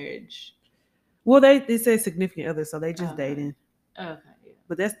before marriage. Well, they say significant other, so they just dating. Okay, yeah.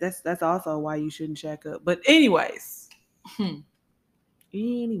 But that's also why you shouldn't shack up. But anyways.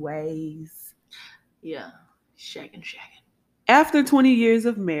 Yeah, shacking. After 20 years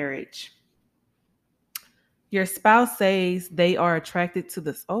of marriage, your spouse says they are attracted to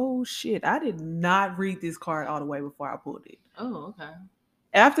this. Oh, shit. I did not read this card all the way before I pulled it. Oh, okay.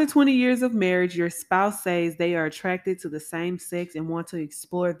 After 20 years of marriage, your spouse says they are attracted to the same sex and want to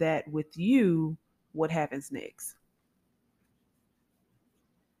explore that with you. What happens next?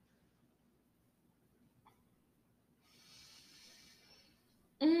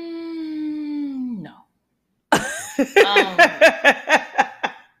 No.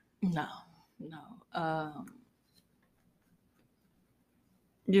 No.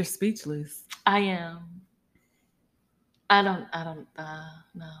 You're speechless. I am. I don't,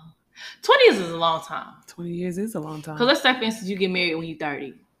 no. 20 years is a long time. 20 years is a long time. Because let's say, for instance, you get married when you're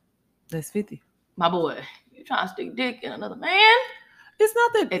 30. That's 50. My boy, you trying to stick dick in another man? It's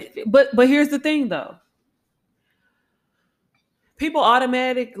not that. But here's the thing, though. People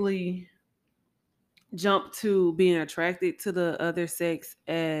automatically jump to being attracted to the other sex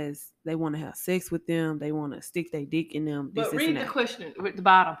as they want to have sex with them. They want to stick their dick in them. But read the question with the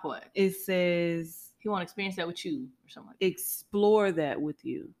bottom part. It says... he want to experience that with you or something like that. Explore that with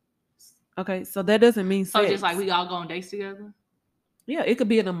you. Okay, so that doesn't mean sex. So just like we all go on dates together? Yeah, it could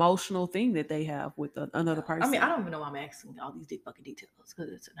be an emotional thing that they have with another person. I mean, I don't even know why I'm asking all these fucking details.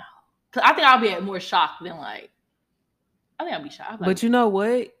 Because it's a no. Because I think I'll be more shocked than like... I think I'll be shocked. But you know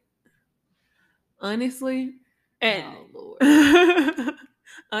what? Honestly, and oh Lord.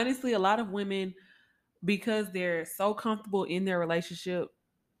 honestly, a lot of women, because they're so comfortable in their relationship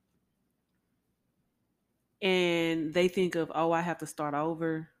and they think of, oh, I have to start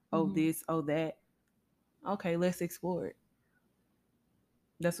over, oh, this, oh, that. Okay, let's explore it.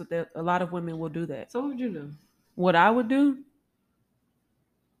 That's what a lot of women will do that. So what would you do? What I would do?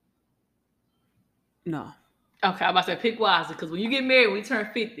 No. Okay, I'm about to say pick wisely, because when you get married, when you turn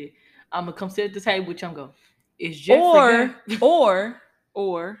 50, I'm gonna come sit at the table with you and go, is Jeffrey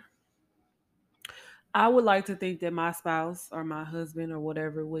or I would like to think that my spouse or my husband or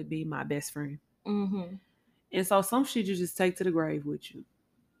whatever would be my best friend. Mm-hmm. And so some shit you just take to the grave with you.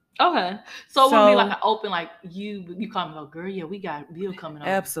 Okay. So it would be like an open, like you call me, oh girl, yeah, we got Bill coming on.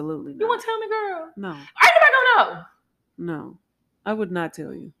 Absolutely not. You want to tell me, girl? No. Are you gonna know? No. I would not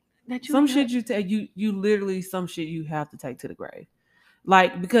tell you. That you some shit you take, you literally, some shit you have to take to the grave.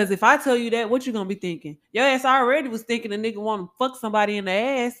 Like, because if I tell you that, what you gonna be thinking? Your ass already was thinking a nigga want to fuck somebody in the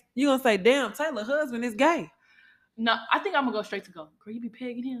ass. You gonna say, damn, Taylor's husband is gay. No, I think I'm gonna go straight to go. Girl, you be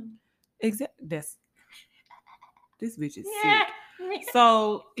pegging him. Exactly. This bitch is sick.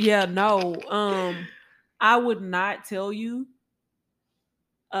 So yeah, no. I would not tell you.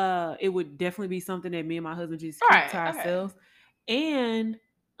 It would definitely be something that me and my husband just keep to ourselves. And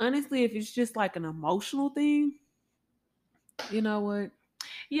honestly, if it's just like an emotional thing, you know what?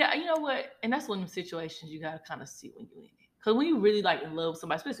 Yeah, you know what? And that's one of the situations you gotta kind of see when you're in it. Because when you really like in love with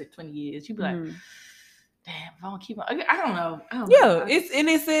somebody, especially 20 years, you be like, damn, if I don't keep on, I don't know.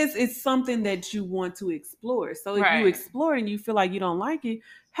 It says it's something that you want to explore. So if you explore and you feel like you don't like it,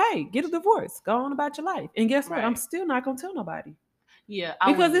 hey, get a divorce. Go on about your life. And guess what? I'm still not gonna tell nobody. Yeah,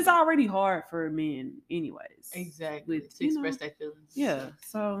 because it's already hard for men, anyways. Exactly, to express their feelings. Yeah.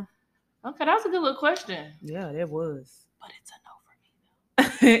 So okay, that was a good little question. Yeah, that was. But it's a no for me,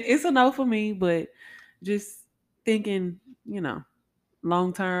 though. It's a no for me, but just thinking,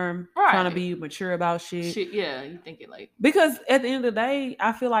 long term, trying to be mature about shit. Yeah, you thinking like, because at the end of the day,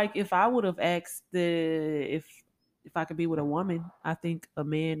 I feel like if I would have asked if I could be with a woman, I think a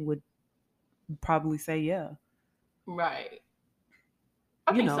man would probably say yeah. Right.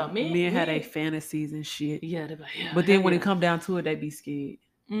 Men had their fantasies and shit. Yeah, they're like, yeah. But then when it come down to it, they be scared.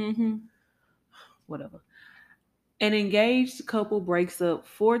 Mm-hmm. Whatever. An engaged couple breaks up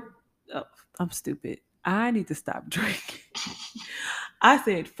for. Oh, I'm stupid. I need to stop drinking. I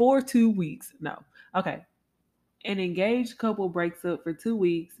said for 2 weeks. No. Okay. An engaged couple breaks up for 2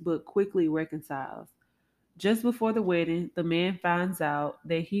 weeks, but quickly reconciles. Just before the wedding, the man finds out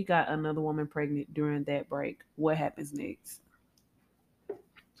that he got another woman pregnant during that break. What happens next?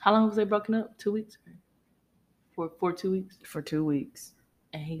 How long was they broken up? 2 weeks? For 2 weeks? For 2 weeks.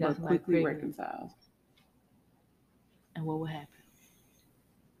 And he got quickly reconciled. And what would happen?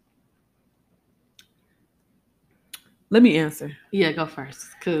 Let me answer. Yeah, go first.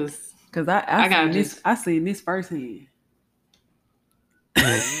 Because I seen this firsthand.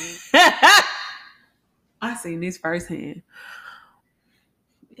 I seen this firsthand.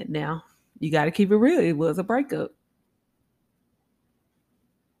 Now, you got to keep it real. It was a breakup.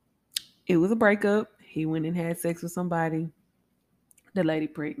 It was a breakup. He went and had sex with somebody. The lady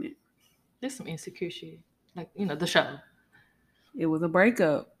pregnant. There's some insecure shit. Like, the show. It was a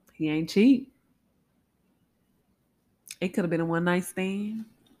breakup. He ain't cheat. It could have been a one night stand.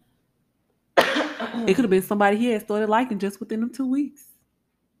 It could have been somebody he had started liking just within them 2 weeks.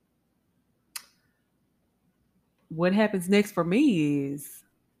 What happens next for me is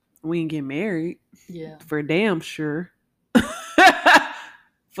we can get married. Yeah. For damn sure.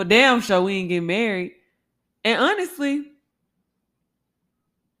 For damn sure we ain't get married. And honestly,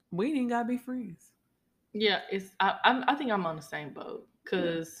 we ain't gotta be friends. Yeah, I think I'm on the same boat.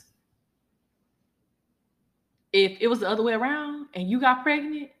 Because if it was the other way around and you got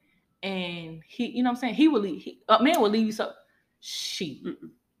pregnant and he, you know what I'm saying, he would leave. A man would leave you. So she.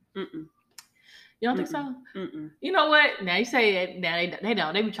 You don't think so? You know what? Now you say it. Now they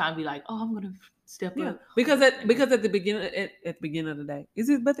don't. They be trying to be like, oh, I'm gonna step up. Because at the beginning at the beginning of the day, is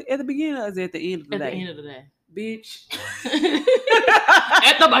it? But at the beginning or is it at the end of the day? At the end of the day, bitch.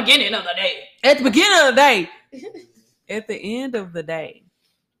 At the beginning of the day. At the beginning of the day. At the end of the day,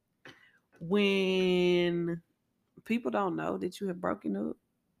 when people don't know that you have broken up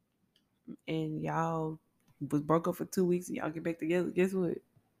and y'all was broke up for 2 weeks and y'all get back together, guess what?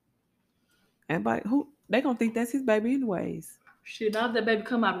 Everybody who they gonna think that's his baby anyways. Shit, now that baby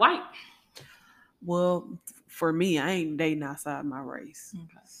come out white. Well, for me, I ain't dating outside my race.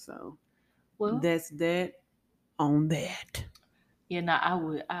 Okay. So that's that on that. Yeah, no, I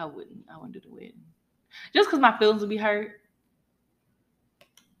wouldn't do the wedding. Just because my feelings would be hurt.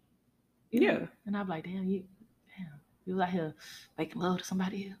 Yeah. And I'm like, damn, you was out here making love to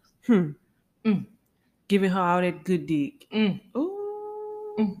somebody else. Giving her all that good dick. Ooh.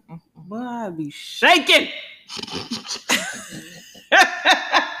 Boy, I'd be shaking.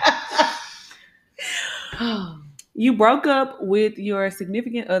 You broke up with your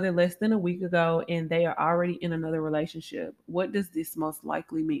significant other less than a week ago and they are already in another relationship. What does this most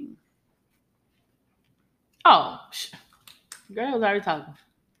likely mean? Oh, girl was already talking.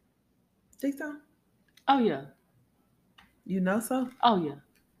 Think so? Oh, yeah. You know so? Oh, yeah.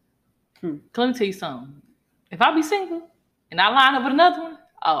 Let me tell you something. If I be single and I line up with another one,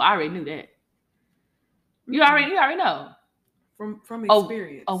 oh, I already knew that. You already know. From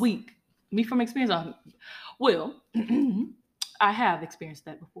experience. A week. Me from experience. Well, I have experienced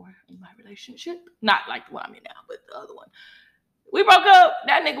that before in my relationship. Not like the one I'm in now, but the other one. We broke up.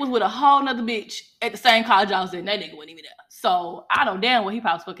 That nigga was with a whole nother bitch at the same college I was in. That nigga wasn't even there. So I know damn well he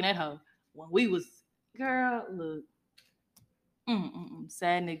probably was fucking that hoe when we was, girl, look.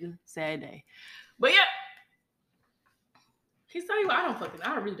 Sad nigga, sad day. But yeah. He's telling you what,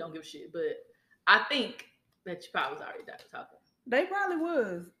 I really don't give a shit. But I think that you probably was already talking. They probably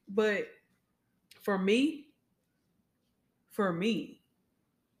was. But for me,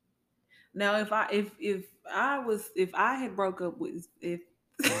 now if I had broke up with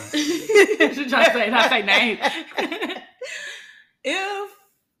not say name. If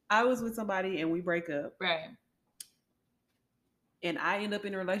I was with somebody and we break up, right, and I end up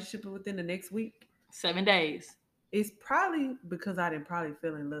in a relationship within the next week, 7 days, it's probably because I didn't probably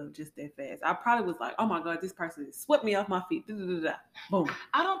fell in love just that fast. I probably was like, oh my God, this person swept me off my feet. Boom.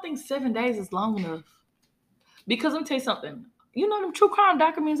 I don't think 7 days is long enough. Because let me tell you something. You know them true crime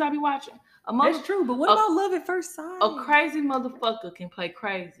documentaries I be watching? That's true, but what about love at first sight? A crazy motherfucker can play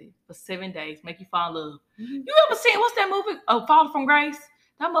crazy for 7 days, make you fall in love. Mm-hmm. You ever seen, what's that movie? Fall from Grace?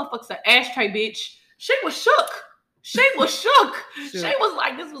 That motherfucker's an ashtray bitch. She was shook. She was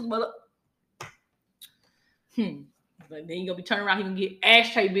like, this was mother. But then you gonna be turning around, you gonna get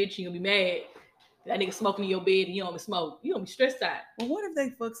ashtray bitch, you gonna be mad. That nigga smoking in your bed and you don't even smoke. You gonna be stressed out. Well, what if they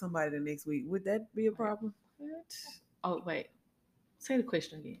fuck somebody the next week? Would that be a problem? What? Oh, wait. Say the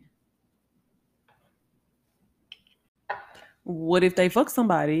question again. What if they fuck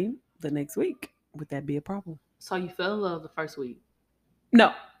somebody the next week? Would that be a problem? So you fell in love the first week?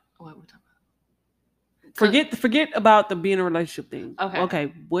 No. What we're talking about? Forget about the being in a relationship thing.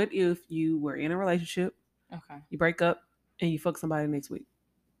 Okay. What if you were in a relationship? Okay. You break up and you fuck somebody next week?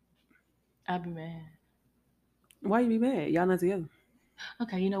 I'd be mad. Why you be mad? Y'all not together.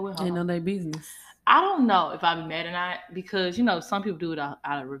 Okay, you know what? Ain't none of their business. I don't know if I'd be mad or not because, you know, some people do it out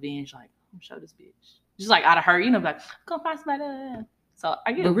of revenge. Like, I'm gonna show this bitch. Just like out of hurt, you know, like, come find somebody. So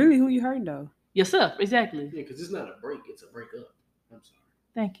I get it. But really, who you hurting though? Yourself, exactly. Yeah, because it's not a break, it's a breakup. I'm sorry.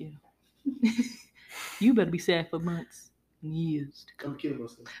 Thank you. You better be sad for months and years to come. I'm killing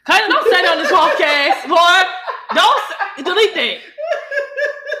myself. Kind of don't say that on this podcast, boy. Don't delete that.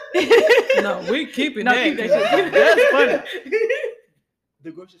 No, we keeping that. Keep that shit. That's funny.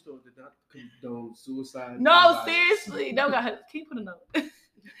 The grocery store did not condone suicide. No, seriously. Don't got. Can you put a note?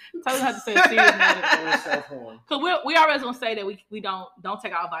 Tell us how to say a serious matter. Self-harm. Because we always gonna say that we don't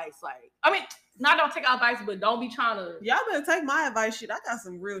take our advice. Like, I mean, not don't take our advice, but don't be trying to. Y'all better take my advice. Shit, I got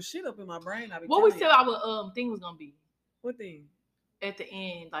some real shit up in my brain. What we said our thing was gonna be. What thing? At the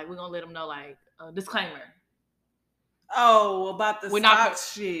end, like we're gonna let them know, like disclaimer. Oh, about the stock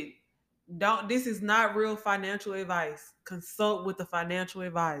shit. This is not real financial advice. Consult with the financial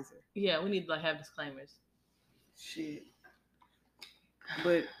advisor. Yeah, we need to like have disclaimers. Shit.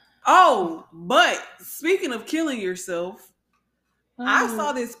 But speaking of killing yourself, I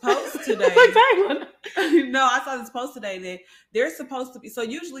saw this post today. No, I saw this post today that they're supposed to be. So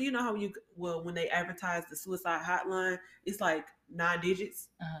usually, you know how when they advertise the suicide hotline, it's like 9 digits.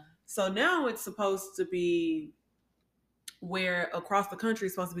 Uh-huh. So now it's supposed to be where across the country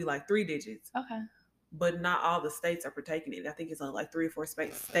it's supposed to be like 3 digits. Okay. But not all the states are partaking in it. I think it's only like 3 or 4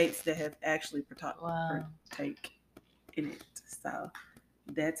 states that have actually partake in it. So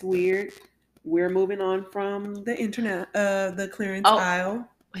that's weird. We're moving on from the internet, the clearance aisle.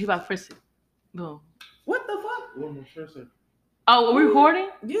 He about to press it. Boom. What the fuck? What am I pressing? Oh, are we recording?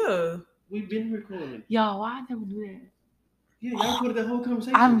 Yeah. We've been recording. Y'all, why I never do that? Yeah, y'all recorded the whole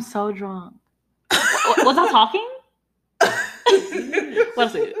conversation. I'm so drunk. Was I talking?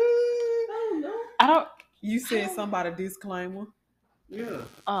 What's it? I don't. You said somebody disclaimer. Yeah.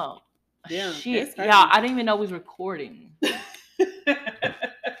 Oh. Damn. Shit. Yeah, I didn't even know we was recording.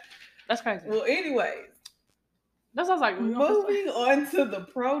 That's crazy. Well, anyways. That sounds like moving on to the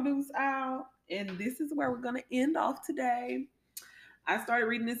produce aisle, and this is where we're gonna end off today. I started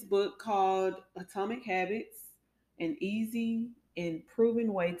reading this book called Atomic Habits, an easy and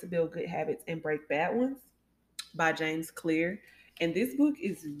proven way to build good habits and break bad ones by James Clear. And this book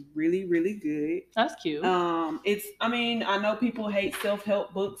is really, really good. That's cute. I know people hate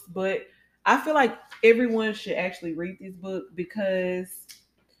self-help books, but I feel like everyone should actually read this book because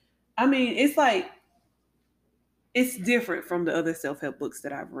it's like it's different from the other self-help books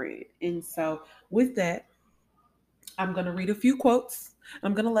that I've read. And so with that, I'm going to read a few quotes.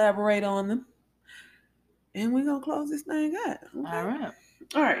 I'm going to elaborate on them. And we're going to close this thing out. Okay?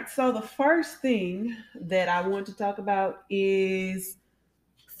 All right. So the first thing that I want to talk about is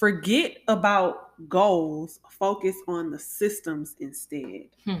forget about goals. Focus on the systems instead.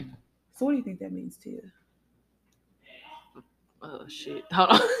 So what do you think that means to you? Oh, shit.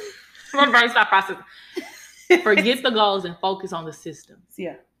 Hold on. My brain stop processing. Forget the goals and focus on the systems.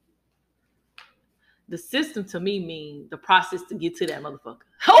 Yeah. The system to me means the process to get to that motherfucker.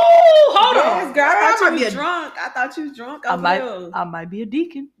 Oh, hold on. Girl, I thought you was drunk. I might be a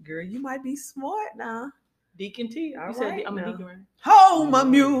deacon. Girl, you might be smart now. Deacon T. You said I'm a deacon, right? Hold my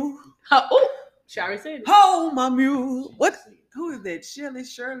mule. Oh, she already said it. Hold my mule. What? Who is that? Shirley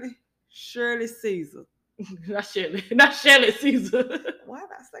Caesar. Not Shirley Caesar. Why did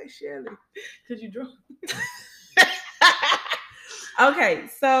I say Shirley? Because you drunk. Okay,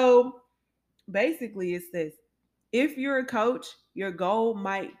 so basically it says, if you're a coach, your goal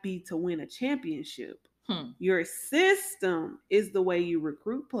might be to win a championship. Your system is the way you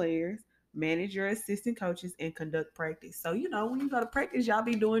recruit players, manage your assistant coaches, and conduct practice. So, when you go to practice, y'all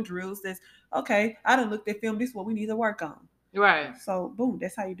be doing drills that's, okay, I done looked at film, this is what we need to work on. Right. So, boom,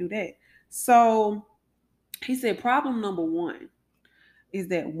 that's how you do that. So, he said problem number 1 is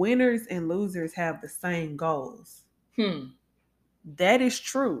that winners and losers have the same goals. That is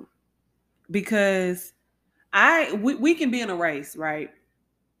true. Because we can be in a race, right?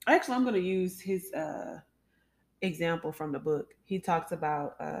 Actually, I'm going to use his example from the book. He talks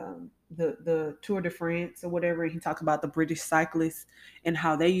about the Tour de France or whatever. He talks about the British cyclists and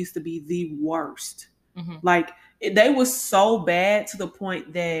how they used to be the worst. Like, they were so bad to the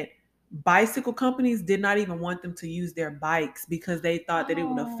point that bicycle companies did not even want them to use their bikes because they thought that it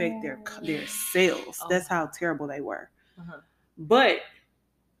would affect their sales. That's how terrible they were. But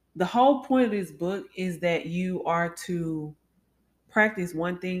the whole point of this book is that you are to practice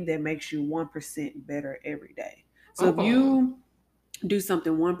one thing that makes you 1% better every day. So if you do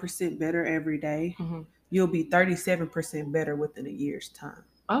something 1% better every day, you'll be 37% better within a year's time.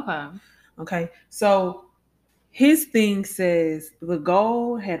 Okay. So his thing says the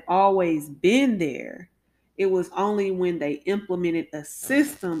goal had always been there. It was only when they implemented a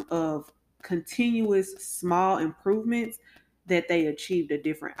system of continuous small improvements that they achieved a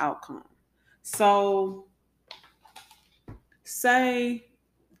different outcome. So say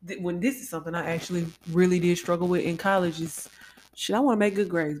when this is something I actually really did struggle with in college is, I want to make good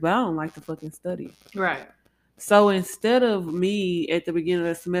grades, but I don't like to fucking study. Right. So instead of me at the beginning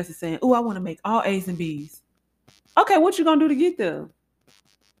of the semester saying, I want to make all A's and B's. Okay, what you going to do to get there?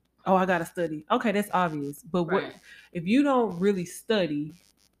 I got to study. Okay, that's obvious. But what if you don't really study,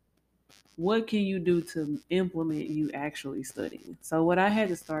 what can you do to implement you actually studying? So what I had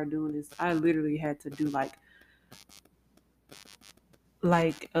to start doing is I literally had to do like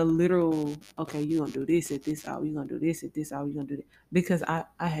a literal, okay, you're going to do this at this hour, you're going to do this at this hour, you're going to do that. Because I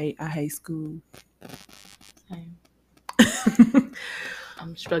hate school. Same.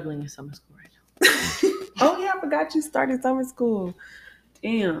 I'm struggling in summer school right now. Oh yeah, I forgot you started summer school.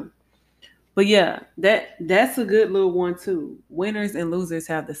 Damn. But yeah, that's a good little one too. Winners and losers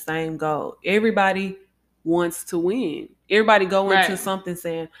have the same goal. Everybody wants to win. Everybody go into something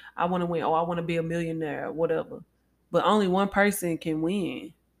saying, I want to win. I want to be a millionaire or whatever. But only one person can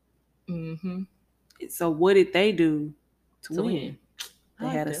win. So what did they do to win? They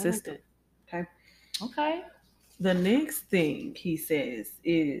had a system. Okay. The next thing he says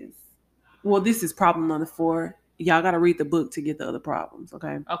is, this is problem number 4. Y'all got to read the book to get the other problems,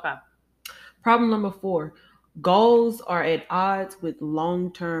 okay? Okay. Problem number 4, goals are at odds with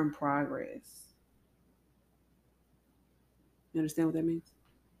long-term progress. You understand what that means?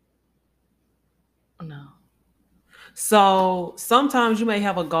 No. So sometimes you may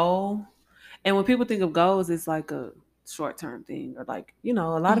have a goal, and when people think of goals, it's like a short-term thing, or like, a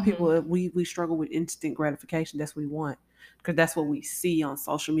lot of people, we struggle with instant gratification. That's what we want, because that's what we see on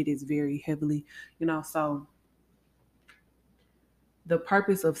social media is very heavily, so the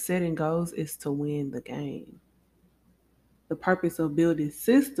purpose of setting goals is to win the game. The purpose of building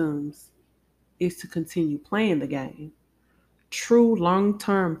systems is to continue playing the game. True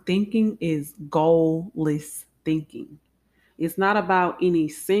long-term thinking is goalless thinking. It's not about any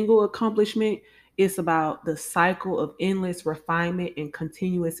single accomplishment. It's about the cycle of endless refinement and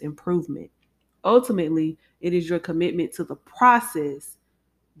continuous improvement. Ultimately, it is your commitment to the process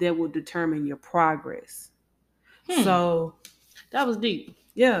that will determine your progress. So that was deep.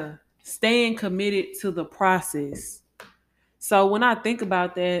 Yeah, staying committed to the process. So when I think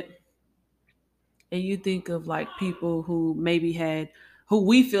about that, and you think of like people who maybe who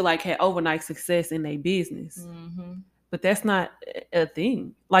we feel like had overnight success in their business, but that's not a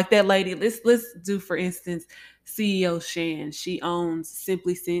thing. Like that lady, let's do for instance, CEO Shan. She owns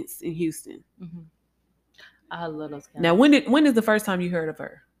Simply Sense in Houston. I love those. Now, when is the first time you heard of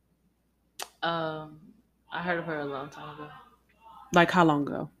her? I heard of her a long time ago. Like how long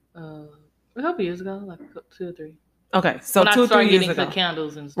ago? A couple years ago, like 2 or 3. Okay, so when 2 or 3 years ago.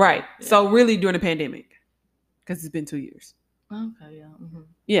 Candles and stuff. Right. Yeah. So really during the pandemic, because it's been 2 years. Okay. Yeah.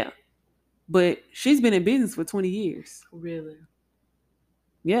 Yeah, but she's been in business for 20 years. Really?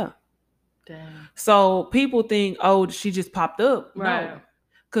 Yeah. Damn. So people think, oh, she just popped up. Right. No.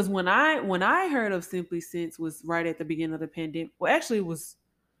 Because when I heard of Simply Sense was right at the beginning of the pandemic. Well, actually,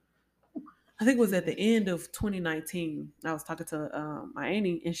 I think it was at the end of 2019. I was talking to my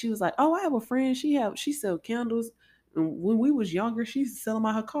auntie, and she was like, "Oh, I have a friend. She sell candles. And when we was younger, she used to sell them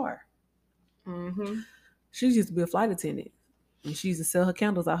out her car. She used to be a flight attendant, and she used to sell her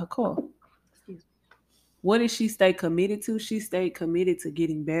candles out her car. What did she stay committed to? She stayed committed to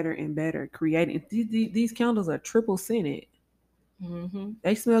getting better and better, creating. These candles are triple scented.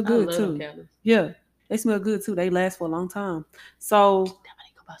 They smell good too. Yeah, they smell good too. They last for a long time. So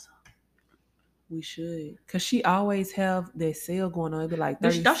we should, cause she always have that sale going on. It'd be like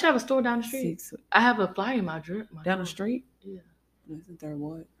 30. Don't she have a store down the street? I have a flyer in my drip. Down the street? Yeah. It's in Third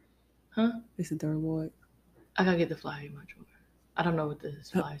Ward. Huh? It's in Third Ward. I gotta get the flyer in my drawer. I don't know what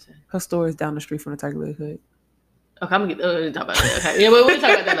this flyer says. Her store is down the street from the Turkey Leg Hood. Okay, I'm gonna get talk about that. Okay, yeah, we'll talk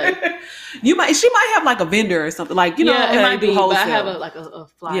about that later. She might have like a vendor or something, like it might be wholesale. But I have a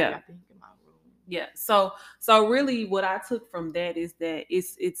flyer. I think. Yeah. So really what I took from that is that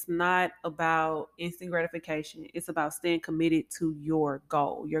it's not about instant gratification. It's about staying committed to your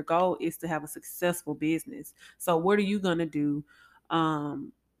goal. Your goal is to have a successful business. So what are you going to do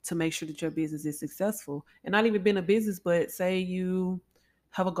to make sure that your business is successful? And not even being a business, but say you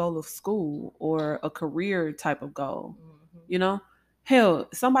have a goal of school or a career type of goal. Hell,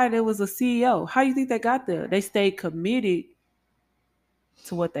 somebody that was a CEO, how you think they got there? They stayed committed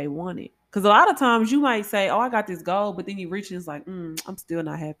to what they wanted. Because a lot of times you might say, oh, I got this goal, but then you reach and it's like, I'm still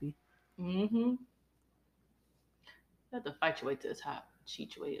not happy. You have to fight your way to the top,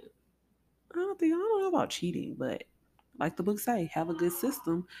 cheat your way up. I don't know about cheating, but like the book say, have a good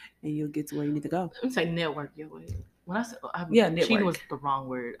system and you'll get to where you need to go. Let me say network your way up. When I said network. Cheating was the wrong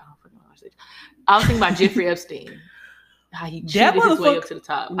word. I don't fucking know what I said. I was thinking about Jeffrey Epstein. How he cheated his way up to the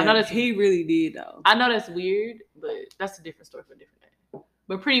top. No, I know he really did though. I know that's weird, but that's a different story for a different day.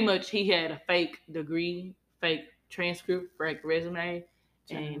 But pretty much he had a fake degree, fake transcript, fake resume,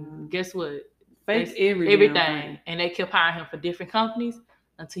 and guess what? Fake everything. And they kept hiring him for different companies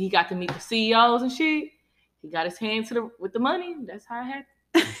until he got to meet the CEOs and shit. He got his hands with the money. That's how it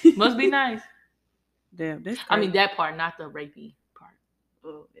happened. Must be nice. Damn, that's crazy. I mean that part, not the rapey part.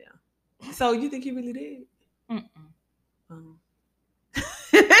 Oh yeah. So you think he really did?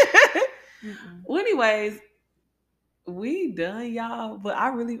 Well, anyways, we done, y'all. But I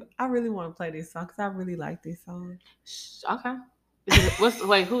really want to play this song because I really like this song. Okay.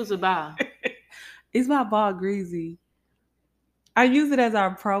 Who's it by? It's by Ball Greasy. I use it as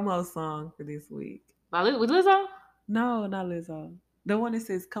our promo song for this week. With Lizzo? No, not Lizzo. The one that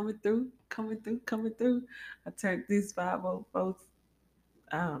says coming through, coming through, coming through. I turned these 504.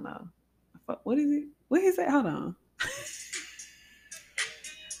 I don't know. What is it? What is it? Hold on.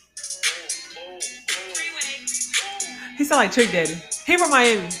 He sound like Trick Daddy. He from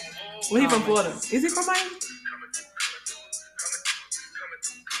Miami. Well, he from Florida. Is he from Miami?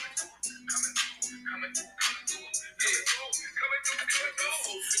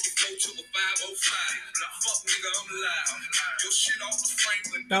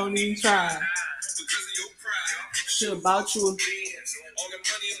 Don't even try. Shit about you.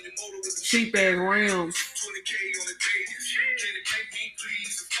 Cheap ass rims.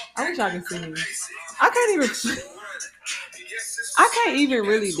 I wish I could sing. I can't even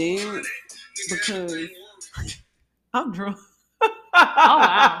really dance because I'm drunk. Oh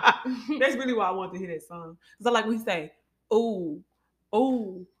wow. That's really why I want to hear that song. Because I like when he say, oh,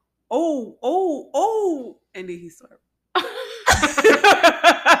 oh, oh, oh, oh, and then he swear.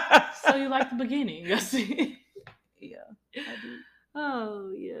 So you like the beginning, I see. Yeah, I do.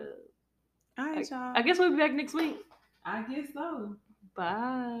 Oh yeah. All right, y'all. I guess we'll be back next week. I guess so.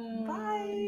 Bye. Bye.